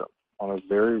change them on a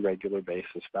very regular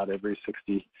basis, about every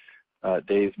 60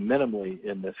 days minimally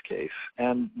in this case.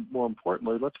 And more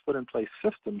importantly, let's put in place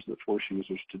systems that force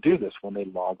users to do this when they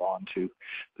log on to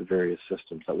the various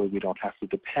systems. That way we don't have to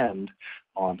depend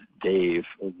on Dave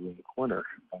over in the corner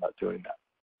doing that.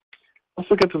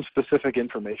 Let's look at some specific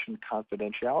information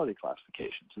confidentiality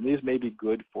classifications, and these may be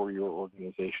good for your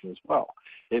organization as well.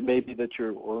 It may be that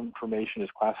your information is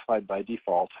classified by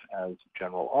default as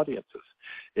general audiences.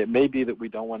 It may be that we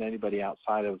don't want anybody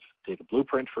outside of Data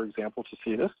Blueprint, for example, to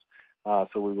see this.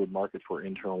 So we would mark it for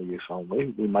internal use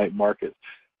only. We might mark it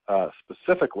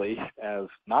specifically as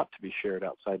not to be shared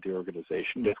outside the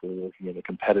organization if we're working in a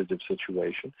competitive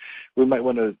situation. We might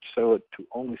want to show it to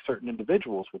only certain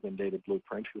individuals within Data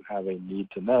Blueprint who have a need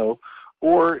to know,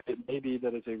 or it may be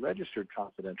that it's a registered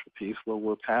confidential piece where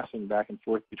we're passing back and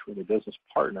forth between a business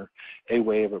partner a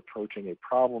way of approaching a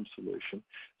problem solution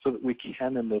so that we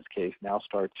can, in this case, now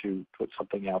start to put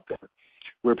something out there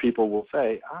where people will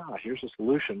say, here's a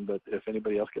solution, but if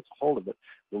anybody else gets a hold of it,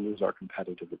 we'll lose our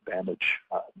competitive advantage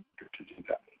to do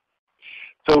that.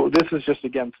 So this is just,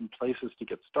 again, some places to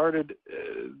get started.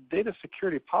 Data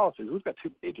security policies, we've got 2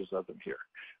 pages of them here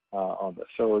on this.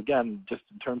 So again, just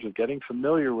in terms of getting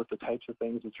familiar with the types of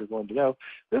things that you're going to know,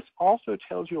 this also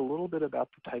tells you a little bit about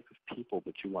the type of people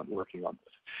that you want working on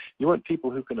this. You want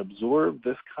people who can absorb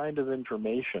this kind of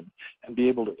information and be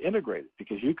able to integrate it,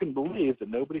 because you can believe that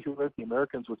nobody who wrote the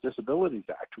Americans with Disabilities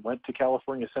Act went to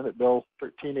California Senate Bill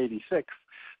 1386,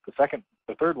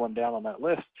 the third one down on that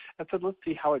list, and said, let's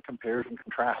see how it compares and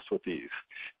contrasts with these.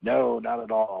 No, not at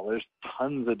all. There's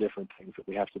tons of different things that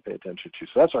we have to pay attention to.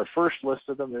 So that's our first list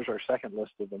of them. There's our second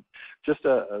list of them. Just,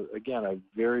 again, a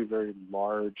very, very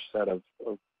large set of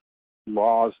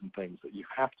laws and things that you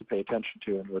have to pay attention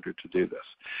to in order to do this.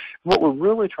 What we're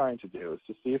really trying to do is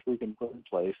to see if we can put in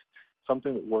place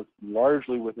something that works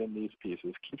largely within these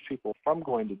pieces, keeps people from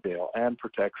going to jail, and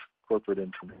protects corporate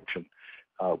information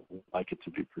like it to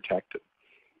be protected.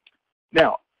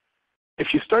 Now,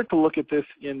 if you start to look at this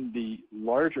in the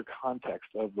larger context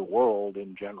of the world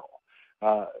in general,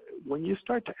 when you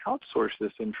start to outsource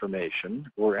this information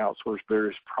or outsource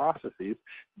various processes,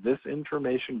 this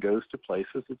information goes to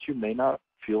places that you may not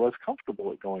feel as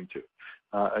comfortable at going to.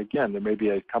 Again, there may be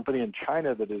a company in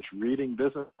China that is reading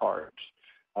business cards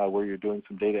where you're doing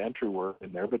some data entry work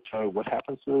in there, but what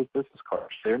happens to those business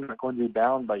cards? They're not going to be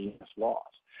bound by U.S. laws.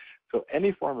 So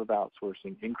any form of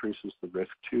outsourcing increases the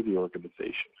risk to the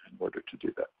organization in order to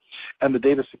do that. And the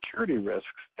data security risks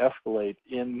escalate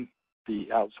in the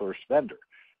outsourced vendor.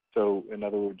 So in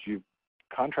other words, you've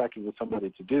contracted with somebody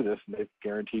to do this, and they've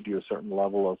guaranteed you a certain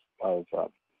level of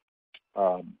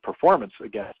performance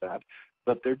against that,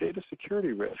 but their data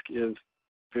security risk is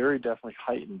very definitely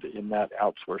heightened in that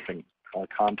outsourcing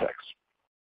context.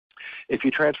 If you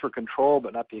transfer control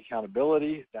but not the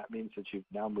accountability, that means that you've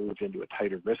now moved into a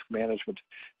tighter risk management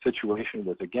situation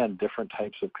with, again, different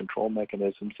types of control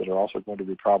mechanisms that are also going to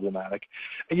be problematic.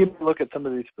 And you can look at some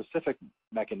of these specific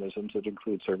mechanisms that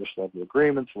include service level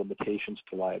agreements, limitations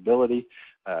to liability.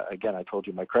 Again, I told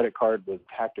you my credit card was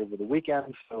hacked over the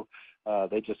weekend, so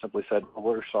they just simply said, well,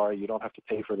 we're sorry, you don't have to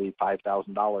pay for the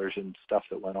 $5,000 in stuff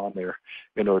that went on there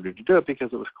in order to do it, because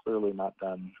it was clearly not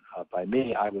done by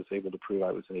me. I was able to prove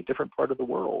I was in a different part of the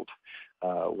world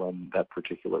when that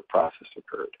particular process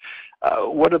occurred.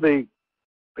 What are the,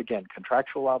 again,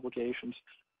 contractual obligations?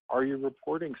 Are you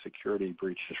reporting security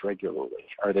breaches regularly?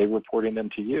 Are they reporting them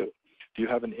to you? Do you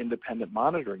have an independent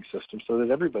monitoring system so that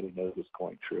everybody knows what's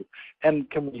going through? And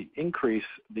can we increase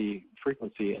the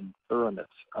frequency and thoroughness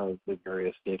of the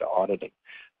various data auditing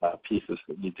pieces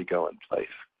that need to go in place?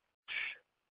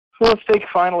 So let's take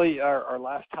finally our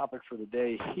last topic for the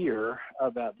day here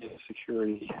about data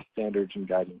security standards and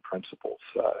guiding principles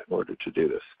in order to do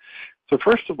this. So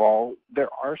first of all, there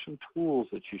are some tools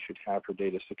that you should have for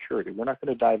data security. We're not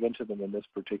going to dive into them in this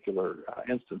particular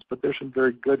instance, but there's some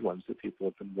very good ones that people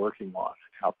have been working on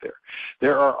out there.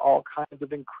 There are all kinds of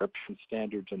encryption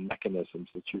standards and mechanisms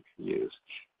that you can use.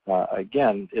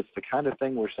 Again, it's the kind of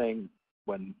thing we're saying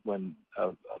when a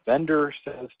vendor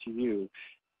says to you,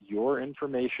 your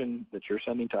information that you're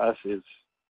sending to us is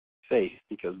safe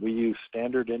because we use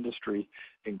standard industry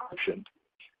encryption.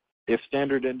 If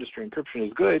standard industry encryption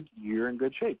is good, you're in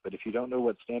good shape. But if you don't know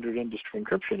what standard industry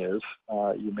encryption is,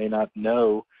 you may not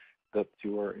know that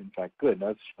you are in fact good.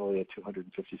 That's really a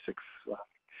 256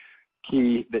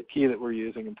 key that we're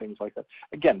using and things like that.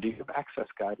 Again, do you have access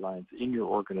guidelines in your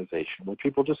organization where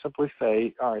people just simply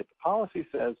say, all right, the policy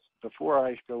says before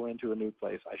I go into a new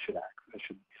place, I should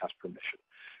ask permission.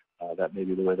 That may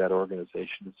be the way that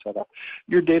organization is set up.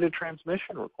 Your data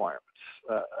transmission requirements.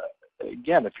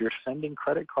 Again, if you're sending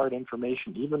credit card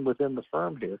information, even within the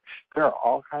firm here, there are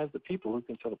all kinds of people who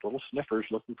can set up little sniffers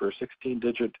looking for a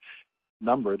 16-digit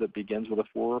number that begins with a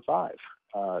 4 or 5.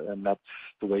 And that's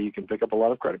the way you can pick up a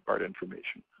lot of credit card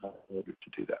information in order to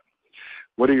do that.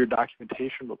 What are your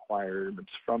documentation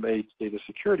requirements from a data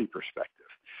security perspective?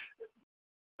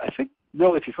 I think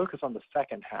really, if you focus on the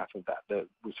second half of that,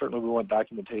 we certainly want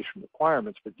documentation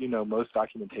requirements, but most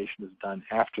documentation is done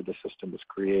after the system is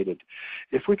created.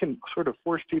 If we can sort of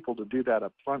force people to do that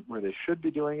up front where they should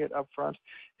be doing it up front,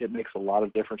 it makes a lot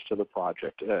of difference to the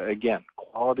project. Again,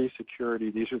 quality, security,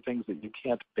 these are things that you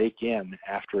can't bake in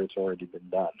after it's already been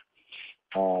done.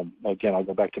 Again, I'll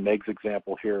go back to Meg's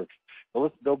example here. Well,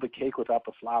 let's build the cake without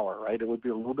the flour, right? It would be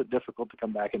a little bit difficult to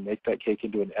come back and make that cake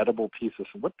into an edible piece. So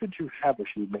what could you have if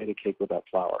you made a cake without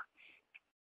flour?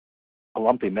 A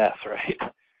lumpy mess, right?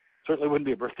 Certainly wouldn't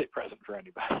be a birthday present for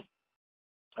anybody.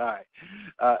 All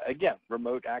right. Again,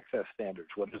 remote access standards.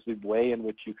 What is the way in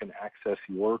which you can access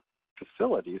your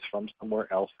facilities from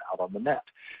somewhere else out on the net?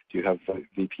 Do you have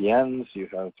VPNs? Do you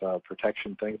have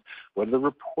protection things? What are the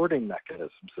reporting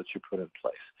mechanisms that you put in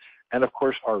place? And of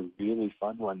course, our really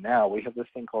fun one now, we have this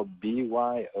thing called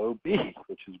BYOB,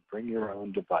 which is bring your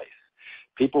own device.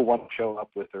 People want to show up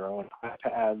with their own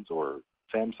iPads or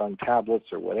Samsung tablets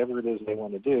or whatever it is they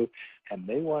want to do, and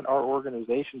they want our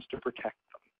organizations to protect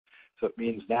them. So it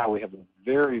means now we have a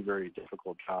very, very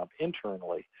difficult job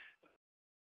internally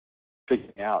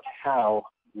figuring out how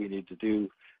we need to do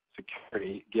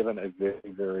security given a very,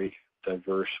 very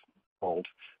diverse world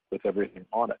with everything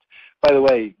on it. By the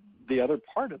way, the other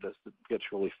part of this that gets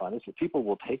really fun is that people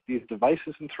will take these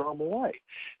devices and throw them away.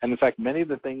 And in fact, many of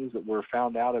the things that were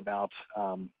found out about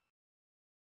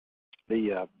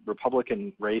the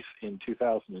Republican race in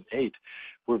 2008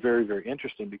 were very, very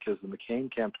interesting because the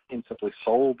McCain campaign simply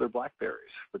sold their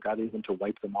BlackBerries, forgot even to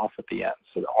wipe them off at the end.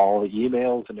 So all the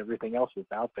emails and everything else was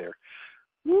out there.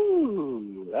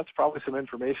 Woo, that's probably some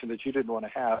information that you didn't want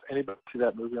to have. Anybody see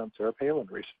that movie on Sarah Palin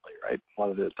recently, right? A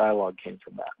lot of the dialogue came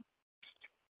from that.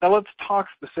 Now let's talk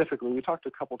specifically, we talked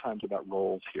a couple times about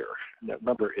roles here. Now,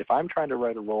 remember, if I'm trying to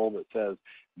write a role that says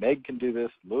Meg can do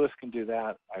this, Lewis can do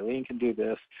that, Eileen can do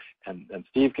this, and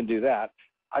Steve can do that,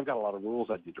 I've got a lot of rules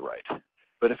I need to write.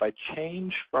 But if I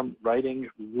change from writing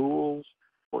rules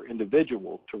for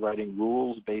individuals to writing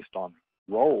rules based on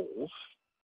roles,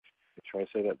 make sure I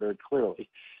say that very clearly,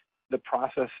 the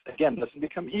process, again, doesn't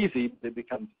become easy, but it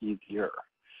becomes easier.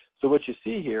 So what you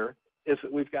see here is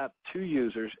that we've got two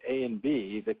users, A and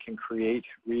B, that can create,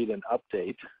 read, and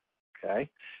update, okay,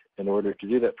 in order to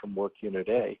do that from work unit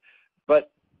A.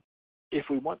 But if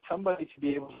we want somebody to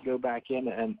be able to go back in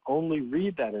and only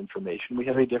read that information, we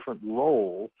have a different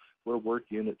role where work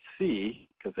unit C,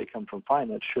 because they come from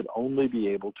finance, should only be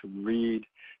able to read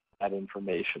that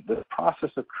information. The process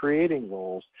of creating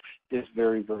roles is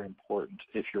very, very important.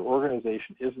 If your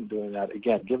organization isn't doing that,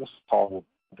 again, give us a call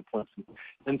to point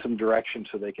in some direction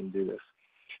so they can do this.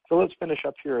 So let's finish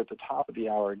up here at the top of the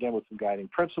hour again with some guiding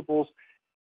principles.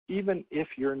 Even if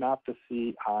you're not the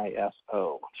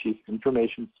CISO, Chief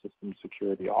Information Systems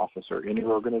Security Officer in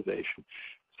your organization,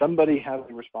 somebody has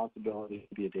the responsibility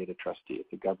to be a data trustee.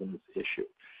 It's a governance issue.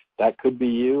 That could be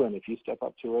you, and if you step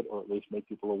up to it or at least make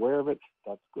people aware of it,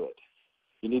 that's good.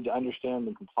 You need to understand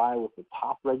and comply with the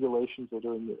top regulations that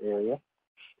are in your area.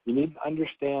 You need to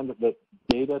understand that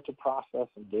data to process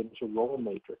and data to role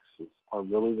matrices are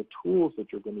really the tools that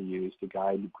you're going to use to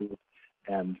guide the group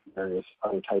and various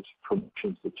other types of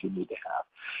permissions that you need to have.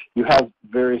 You have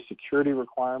various security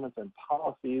requirements and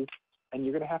policies, and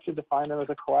you're going to have to define them as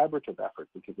a collaborative effort,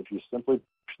 because if you simply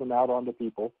push them out onto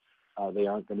people, they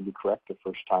aren't going to be correct the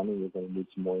first time, and you're going to need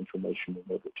some more information in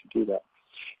order to do that.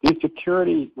 These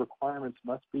security requirements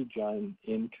must be done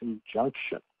in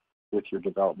conjunction with your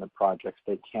development projects.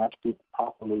 They can't be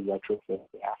properly retrofitted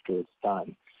after it's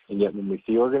done. And yet when we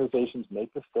see organizations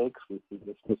make mistakes, we see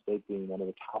this mistake being one of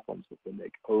the top ones that they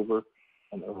make over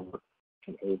and over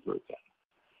and over again.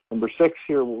 Number 6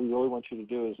 here, what we really want you to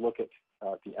do is look at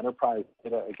the enterprise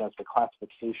data against a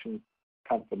classification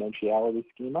confidentiality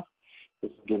schema.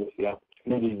 This will give us the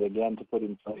opportunity, again, to put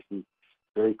in place these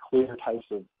very clear types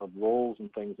of roles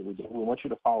and things that we do. We want you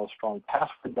to follow strong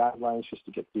password guidelines just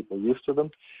to get people used to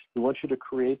them. We want you to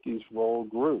create these role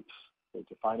groups, so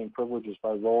defining privileges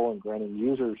by role and granting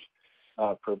users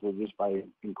privileges by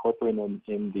incorporating them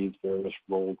in these various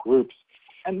role groups.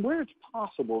 And where it's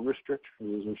possible, restrict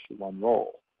users to one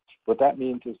role. What that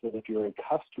means is that if you're a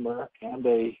customer and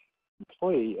a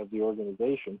employee of the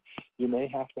organization, you may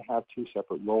have to have 2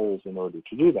 separate roles in order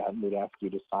to do that, and we'd ask you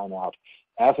to sign out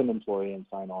as an employee and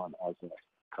sign on as a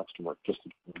customer, just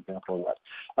an example of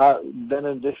that. Then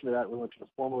in addition to that, we want you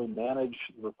to formally manage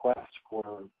requests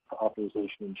for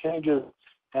authorization and changes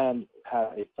and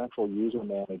have a central user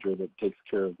manager that takes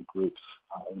care of the groups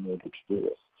in order to do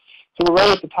this. So we're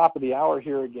right at the top of the hour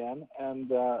here again,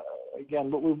 and again,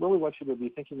 what we really want you to be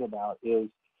thinking about is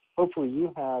hopefully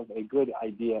you have a good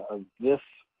idea of this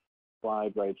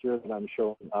slide right here that I'm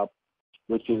showing up,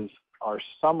 which is our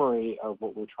summary of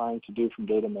what we're trying to do from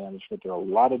data management. There are a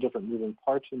lot of different moving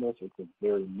parts in this. It's a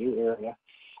very new area.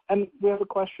 And we have a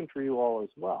question for you all as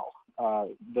well,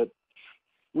 that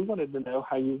we wanted to know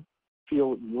how you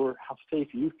feel how safe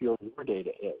you feel your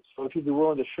data is. So if you'd be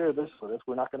willing to share this with us,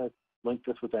 we're not going to link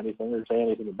this with anything or say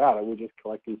anything about it. We just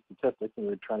collect these statistics, and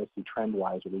we're trying to see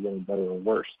trend-wise, are we getting better or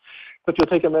worse. But you'll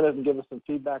take a minute and give us some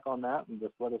feedback on that, and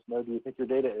just let us know, do you think your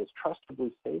data is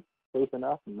trustably safe, safe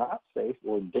enough, not safe,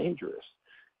 or dangerous?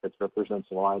 It represents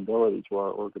a liability to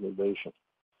our organization.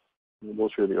 And we'll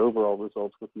share the overall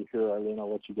results with you here. Eileen,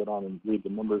 I'll let you get on and read the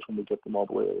numbers when we get them all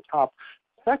the way to the top.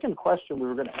 Second question we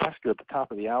were going to ask you at the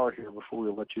top of the hour here before we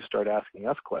let you start asking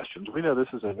us questions. We know this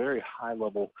is a very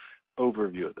high-level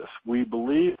overview of this. We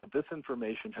believe that this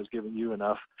information has given you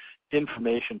enough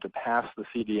information to pass the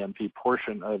CDMP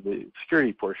portion of the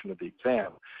security portion of the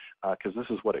exam, because this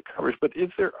is what it covers. But is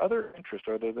there other interest?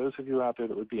 Are there those of you out there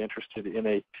that would be interested in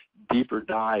a deeper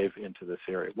dive into this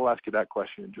area? We'll ask you that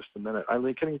question in just a minute.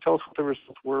 Eileen, can you tell us what the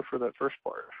results were for that first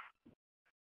part?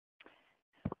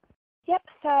 Yep,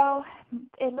 so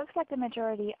it looks like the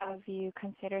majority of you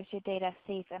considers your data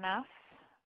safe enough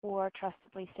or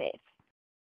trustably safe.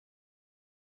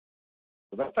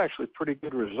 So that's actually pretty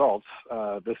good results.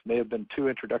 This may have been too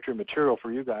introductory material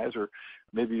for you guys, or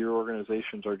maybe your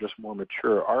organizations are just more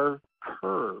mature. Our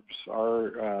curves,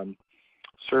 our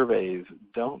surveys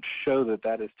don't show that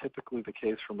that is typically the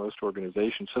case for most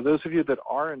organizations. So those of you that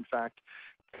are, in fact,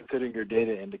 considering your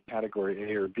data into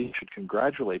category A or B should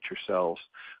congratulate yourselves,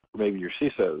 or maybe your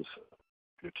CISOs,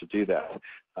 to do that.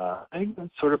 I think that's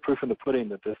sort of proof in the pudding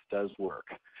that this does work.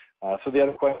 So the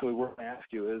other question we were going to ask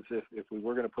you is if we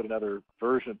were going to put another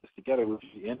version of this together, would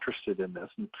you be interested in this?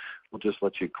 And we'll just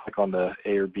let you click on the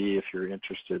A or B if you're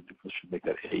interested. We should make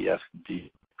that A, yes, and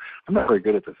D. I'm not very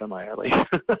good at this, am I, Ellie?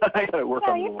 I got to work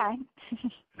on it. No, you're fine.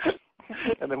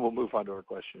 And then we'll move on to our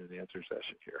question and answer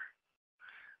session here.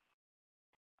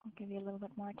 I'll give you a little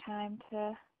bit more time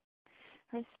to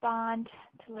respond,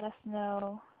 to let us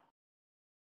know.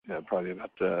 Yeah, probably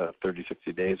about 30,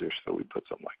 60 days or so we put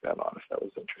something like that on if that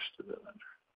was interested in it.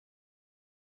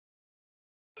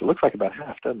 So it looks like about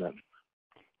half, doesn't it?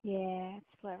 Yeah, it's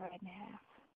split right in half.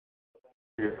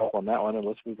 Your help on that one, and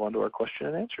let's move on to our question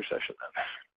and answer session then.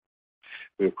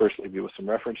 We, of course, leave you with some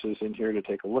references in here to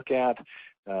take a look at.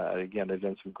 Again, they've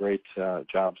done some great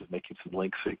jobs of making some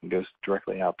links so you can go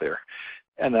directly out there.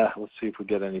 And let's see if we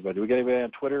get anybody. Do we get anybody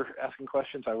on Twitter asking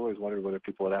questions? I've always wondered whether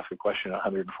people would ask a question in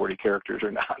 140 characters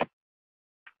or not.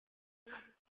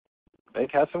 They've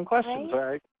had some questions, Right. all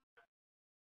right.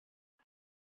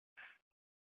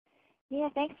 Yeah,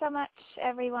 thanks so much,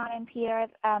 everyone, and Peter.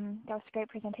 That was a great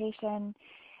presentation.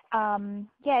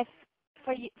 Yeah,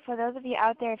 for those of you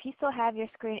out there, if you still have your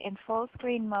screen in full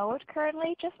screen mode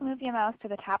currently, just move your mouse to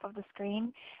the top of the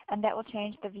screen, and that will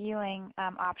change the viewing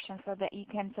option so that you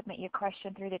can submit your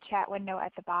question through the chat window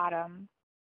at the bottom.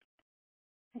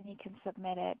 And you can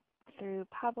submit it through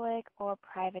public or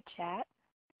private chat.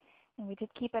 And we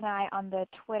just keep an eye on the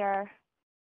Twitter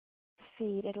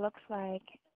feed. It looks like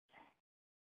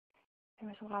there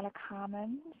was a lot of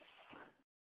comments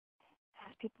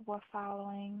as people were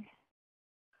following.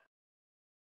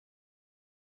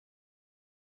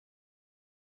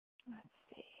 Let's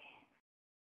see.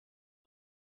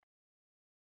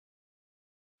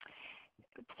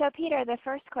 So Peter, the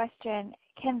first question,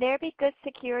 can there be good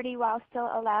security while still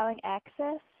allowing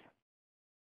access?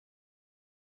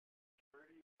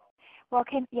 Well,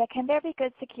 can there be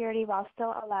good security while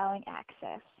still allowing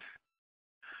access?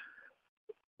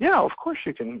 Yeah, of course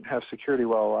you can have security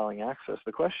while allowing access.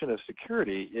 The question of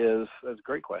security is a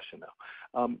great question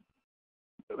though.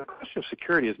 The question of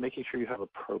security is making sure you have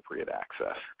appropriate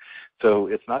access. So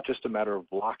it's not just a matter of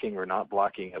blocking or not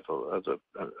blocking as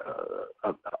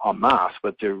en masse,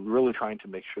 but they're really trying to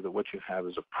make sure that what you have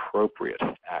is appropriate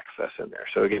access in there.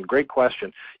 So again, great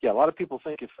question. Yeah, a lot of people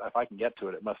think if I can get to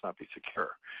it, it must not be secure,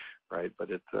 right?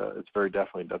 But it's very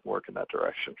definitely doesn't work in that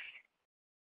direction.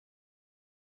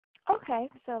 Okay,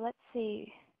 so let's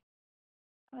see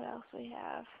what else we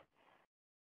have.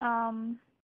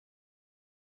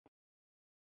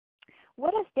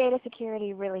 What does data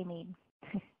security really mean?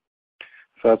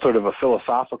 So that's sort of a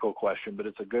philosophical question, but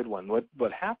it's a good one.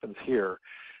 What happens here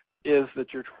is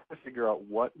that you're trying to figure out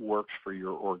what works for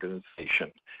your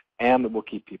organization and that will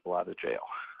keep people out of jail.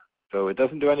 So it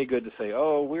doesn't do any good to say,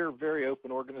 oh, we're a very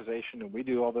open organization and we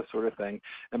do all this sort of thing.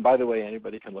 And by the way,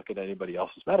 anybody can look at anybody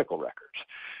else's medical records,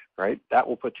 right? That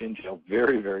will put you in jail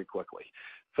very, very quickly.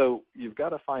 So you've got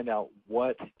to find out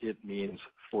what it means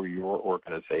for your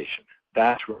organization.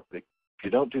 That's really, if you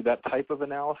don't do that type of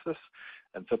analysis,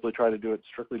 and simply try to do it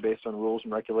strictly based on rules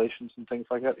and regulations and things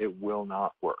like that, it will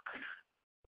not work.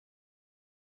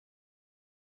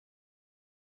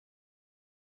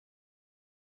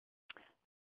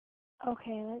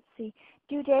 Okay, let's see.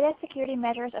 Do data security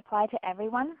measures apply to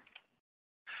everyone?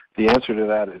 The answer to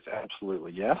that is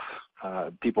absolutely yes.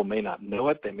 People may not know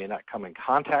it. They may not come in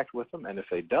contact with them. And if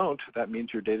they don't, that means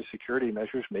your data security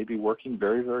measures may be working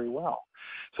very, very well.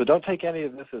 So don't take any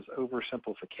of this as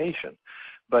oversimplification.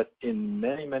 But in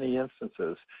many, many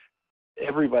instances,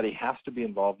 everybody has to be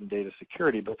involved in data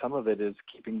security, but some of it is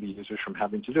keeping the users from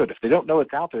having to do it. If they don't know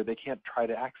it's out there, they can't try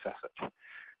to access it.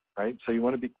 Right? So you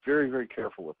want to be very, very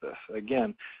careful with this.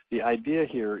 Again, the idea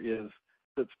here is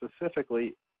that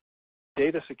specifically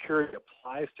data security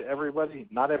applies to everybody.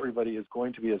 Not everybody is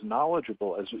going to be as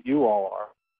knowledgeable as you all are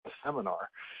at the seminar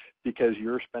because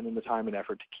you're spending the time and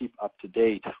effort to keep up to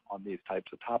date on these types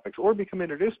of topics or become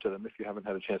introduced to them if you haven't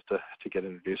had a chance to get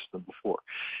introduced to them before.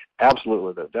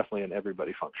 Absolutely, that's definitely an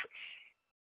everybody function.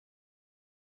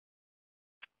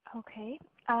 Okay,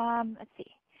 let's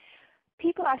see.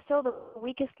 People are still the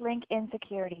weakest link in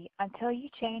security. Until you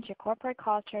change your corporate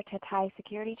culture to tie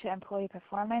security to employee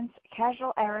performance,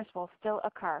 casual errors will still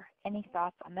occur. Any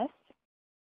thoughts on this?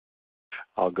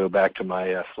 I'll go back to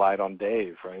my slide on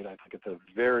Dave, right? I think it's a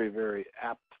very, very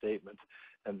apt statement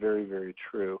and very, very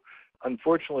true.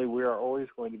 Unfortunately, we are always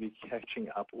going to be catching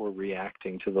up or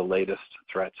reacting to the latest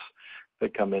threats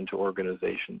that come into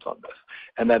organizations on this.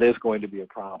 And that is going to be a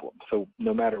problem. So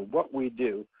no matter what we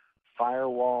do,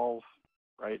 firewalls,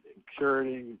 right,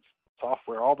 security,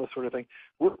 software, all this sort of thing,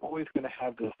 we're always going to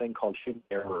have this thing called human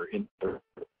error in there.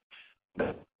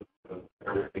 That's a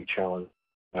very big challenge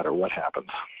no matter what happens.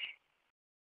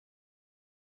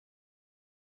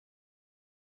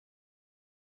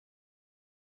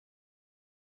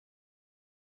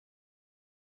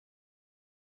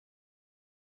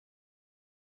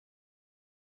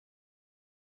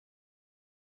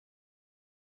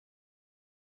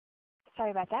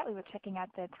 Sorry about that. We were checking out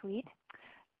the tweet.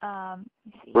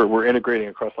 We're integrating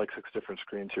across like 6 different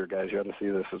screens here, guys. You ought to see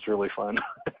this. It's really fun.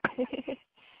 Let's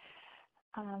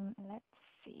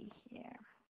see here.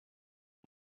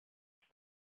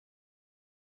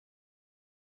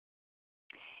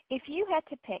 If you had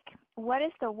to pick, what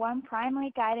is the one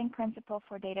primary guiding principle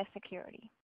for data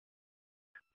security?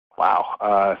 Wow.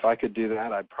 If I could do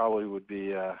that, I probably would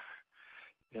be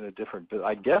in a different business.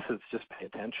 I guess it's just pay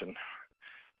attention.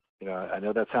 You know, I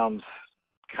know that sounds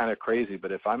kind of crazy,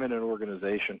 but if I'm in an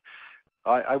organization,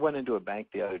 I went into a bank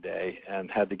the other day and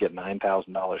had to get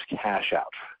 $9,000 cash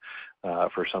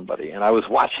out for somebody, and I was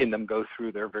watching them go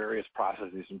through their various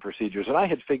processes and procedures, and I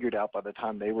had figured out by the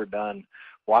time they were done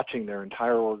watching their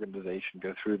entire organization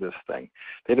go through this thing,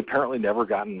 they'd apparently never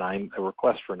gotten a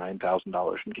request for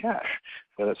 $9,000 in cash.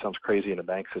 So that sounds crazy in a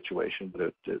bank situation,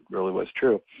 but it really was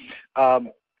true.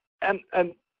 And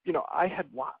you know, I had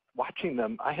watching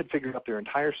them, I had figured out their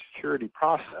entire security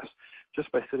process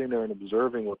just by sitting there and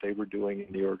observing what they were doing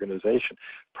in the organization.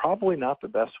 Probably not the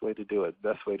best way to do it,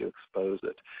 best way to expose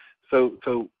it.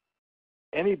 So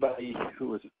anybody who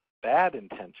was bad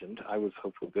intentioned, I was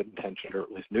hopefully good intentioned or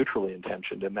at least neutrally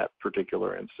intentioned in that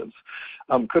particular instance,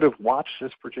 could have watched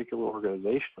this particular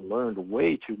organization and learned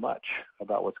way too much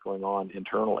about what's going on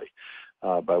internally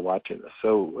by watching this.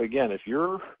 So again, if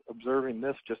you're observing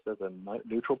this just as a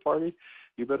neutral party,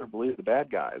 you better believe the bad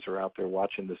guys are out there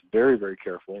watching this very, very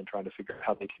carefully and trying to figure out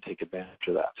how they can take advantage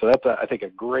of that. So that's, I think, a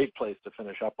great place to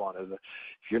finish up on is if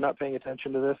you're not paying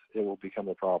attention to this, it will become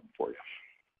a problem for you.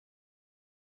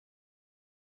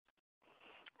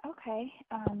 Okay,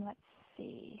 let's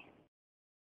see.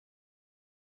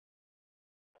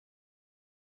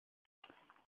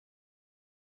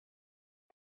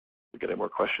 We get any more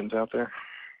questions out there?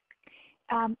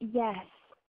 Yes.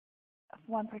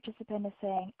 One participant is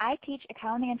saying, I teach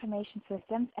accounting information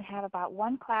systems and have about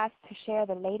one class to share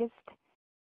the latest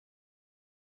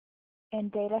in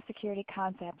data security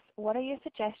concepts. What are your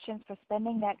suggestions for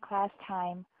spending that class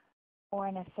time or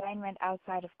an assignment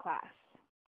outside of class?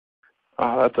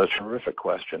 That's a terrific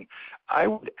question. I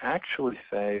would actually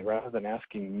say, rather than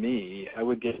asking me, I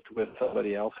would get with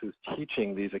somebody else who's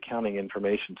teaching these accounting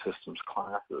information systems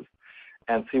classes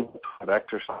and see what kind of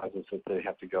exercises that they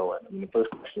have to go in. I mean, the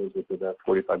first question is, is it a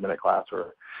 45-minute class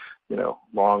or, you know,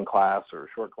 long class or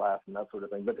short class and that sort of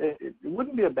thing. But it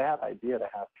wouldn't be a bad idea to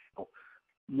have people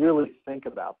really think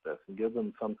about this and give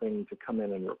them something to come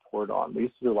in and report on. We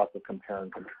used to do lots of compare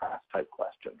and contrast type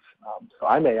questions. So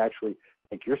I may actually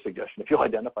take your suggestion. If you'll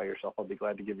identify yourself, I'll be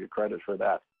glad to give you credit for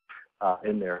that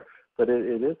in there. But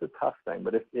it is a tough thing.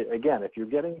 But again, if you're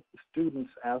getting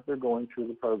students as they're going through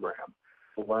the program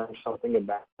to learn something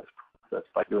about this access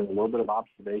by doing a little bit of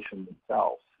observation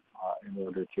themselves in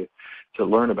order to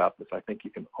learn about this, I think you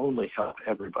can only help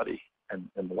everybody in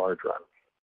the large run.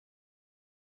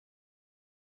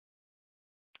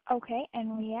 Okay,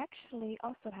 and we actually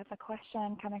also have a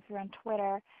question coming through on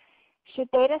Twitter. Should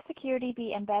data security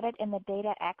be embedded in the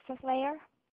data access layer?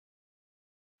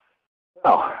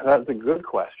 Oh, that's a good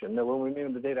question. Now, when we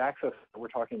mean the data access, we're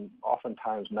talking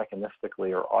oftentimes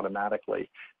mechanistically or automatically.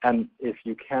 And if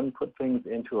you can put things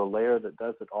into a layer that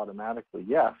does it automatically,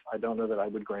 yes, I don't know that I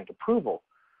would grant approval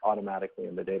automatically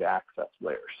in the data access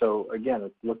layer. So again,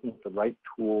 it's looking at the right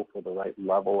tool for the right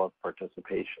level of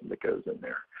participation that goes in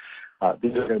there.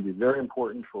 These are going to be very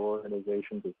important for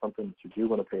organizations. It's something that you do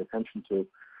want to pay attention to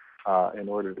in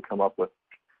order to come up with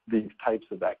these types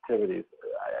of activities.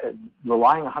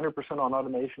 Relying 100% on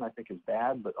automation, I think, is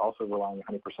bad, but also relying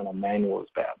 100% on manual is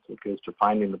bad. So it goes to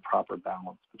finding the proper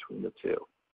balance between the two.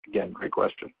 Again, great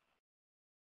question.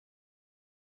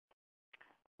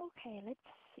 Okay, let's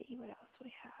see what else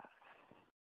we have.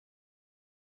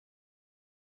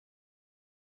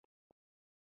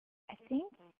 I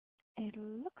think it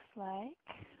looks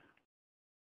like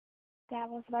that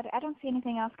was about it. I don't see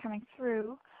anything else coming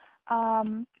through.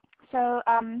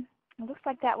 It looks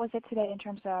like that was it today in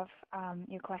terms of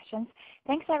your questions.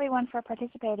 Thanks everyone for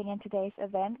participating in today's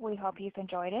event. We hope you've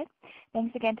enjoyed it.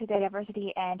 Thanks again to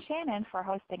Dataversity and Shannon for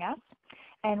hosting us.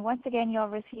 And once again, you'll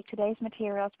receive today's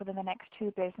materials within the next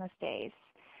 2 business days.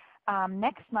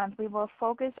 Next month, we will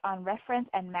focus on reference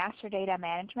and master data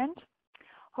management.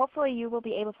 Hopefully you will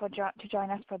be able to join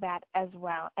us for that as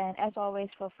well. And as always,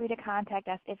 feel free to contact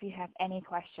us if you have any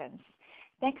questions.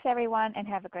 Thanks everyone, and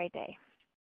have a great day.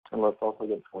 And let's also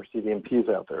get more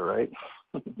CDMPs out there, right?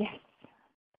 Yes.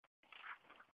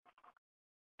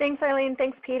 Thanks, Eileen.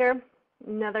 Thanks, Peter.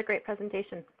 Another great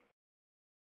presentation.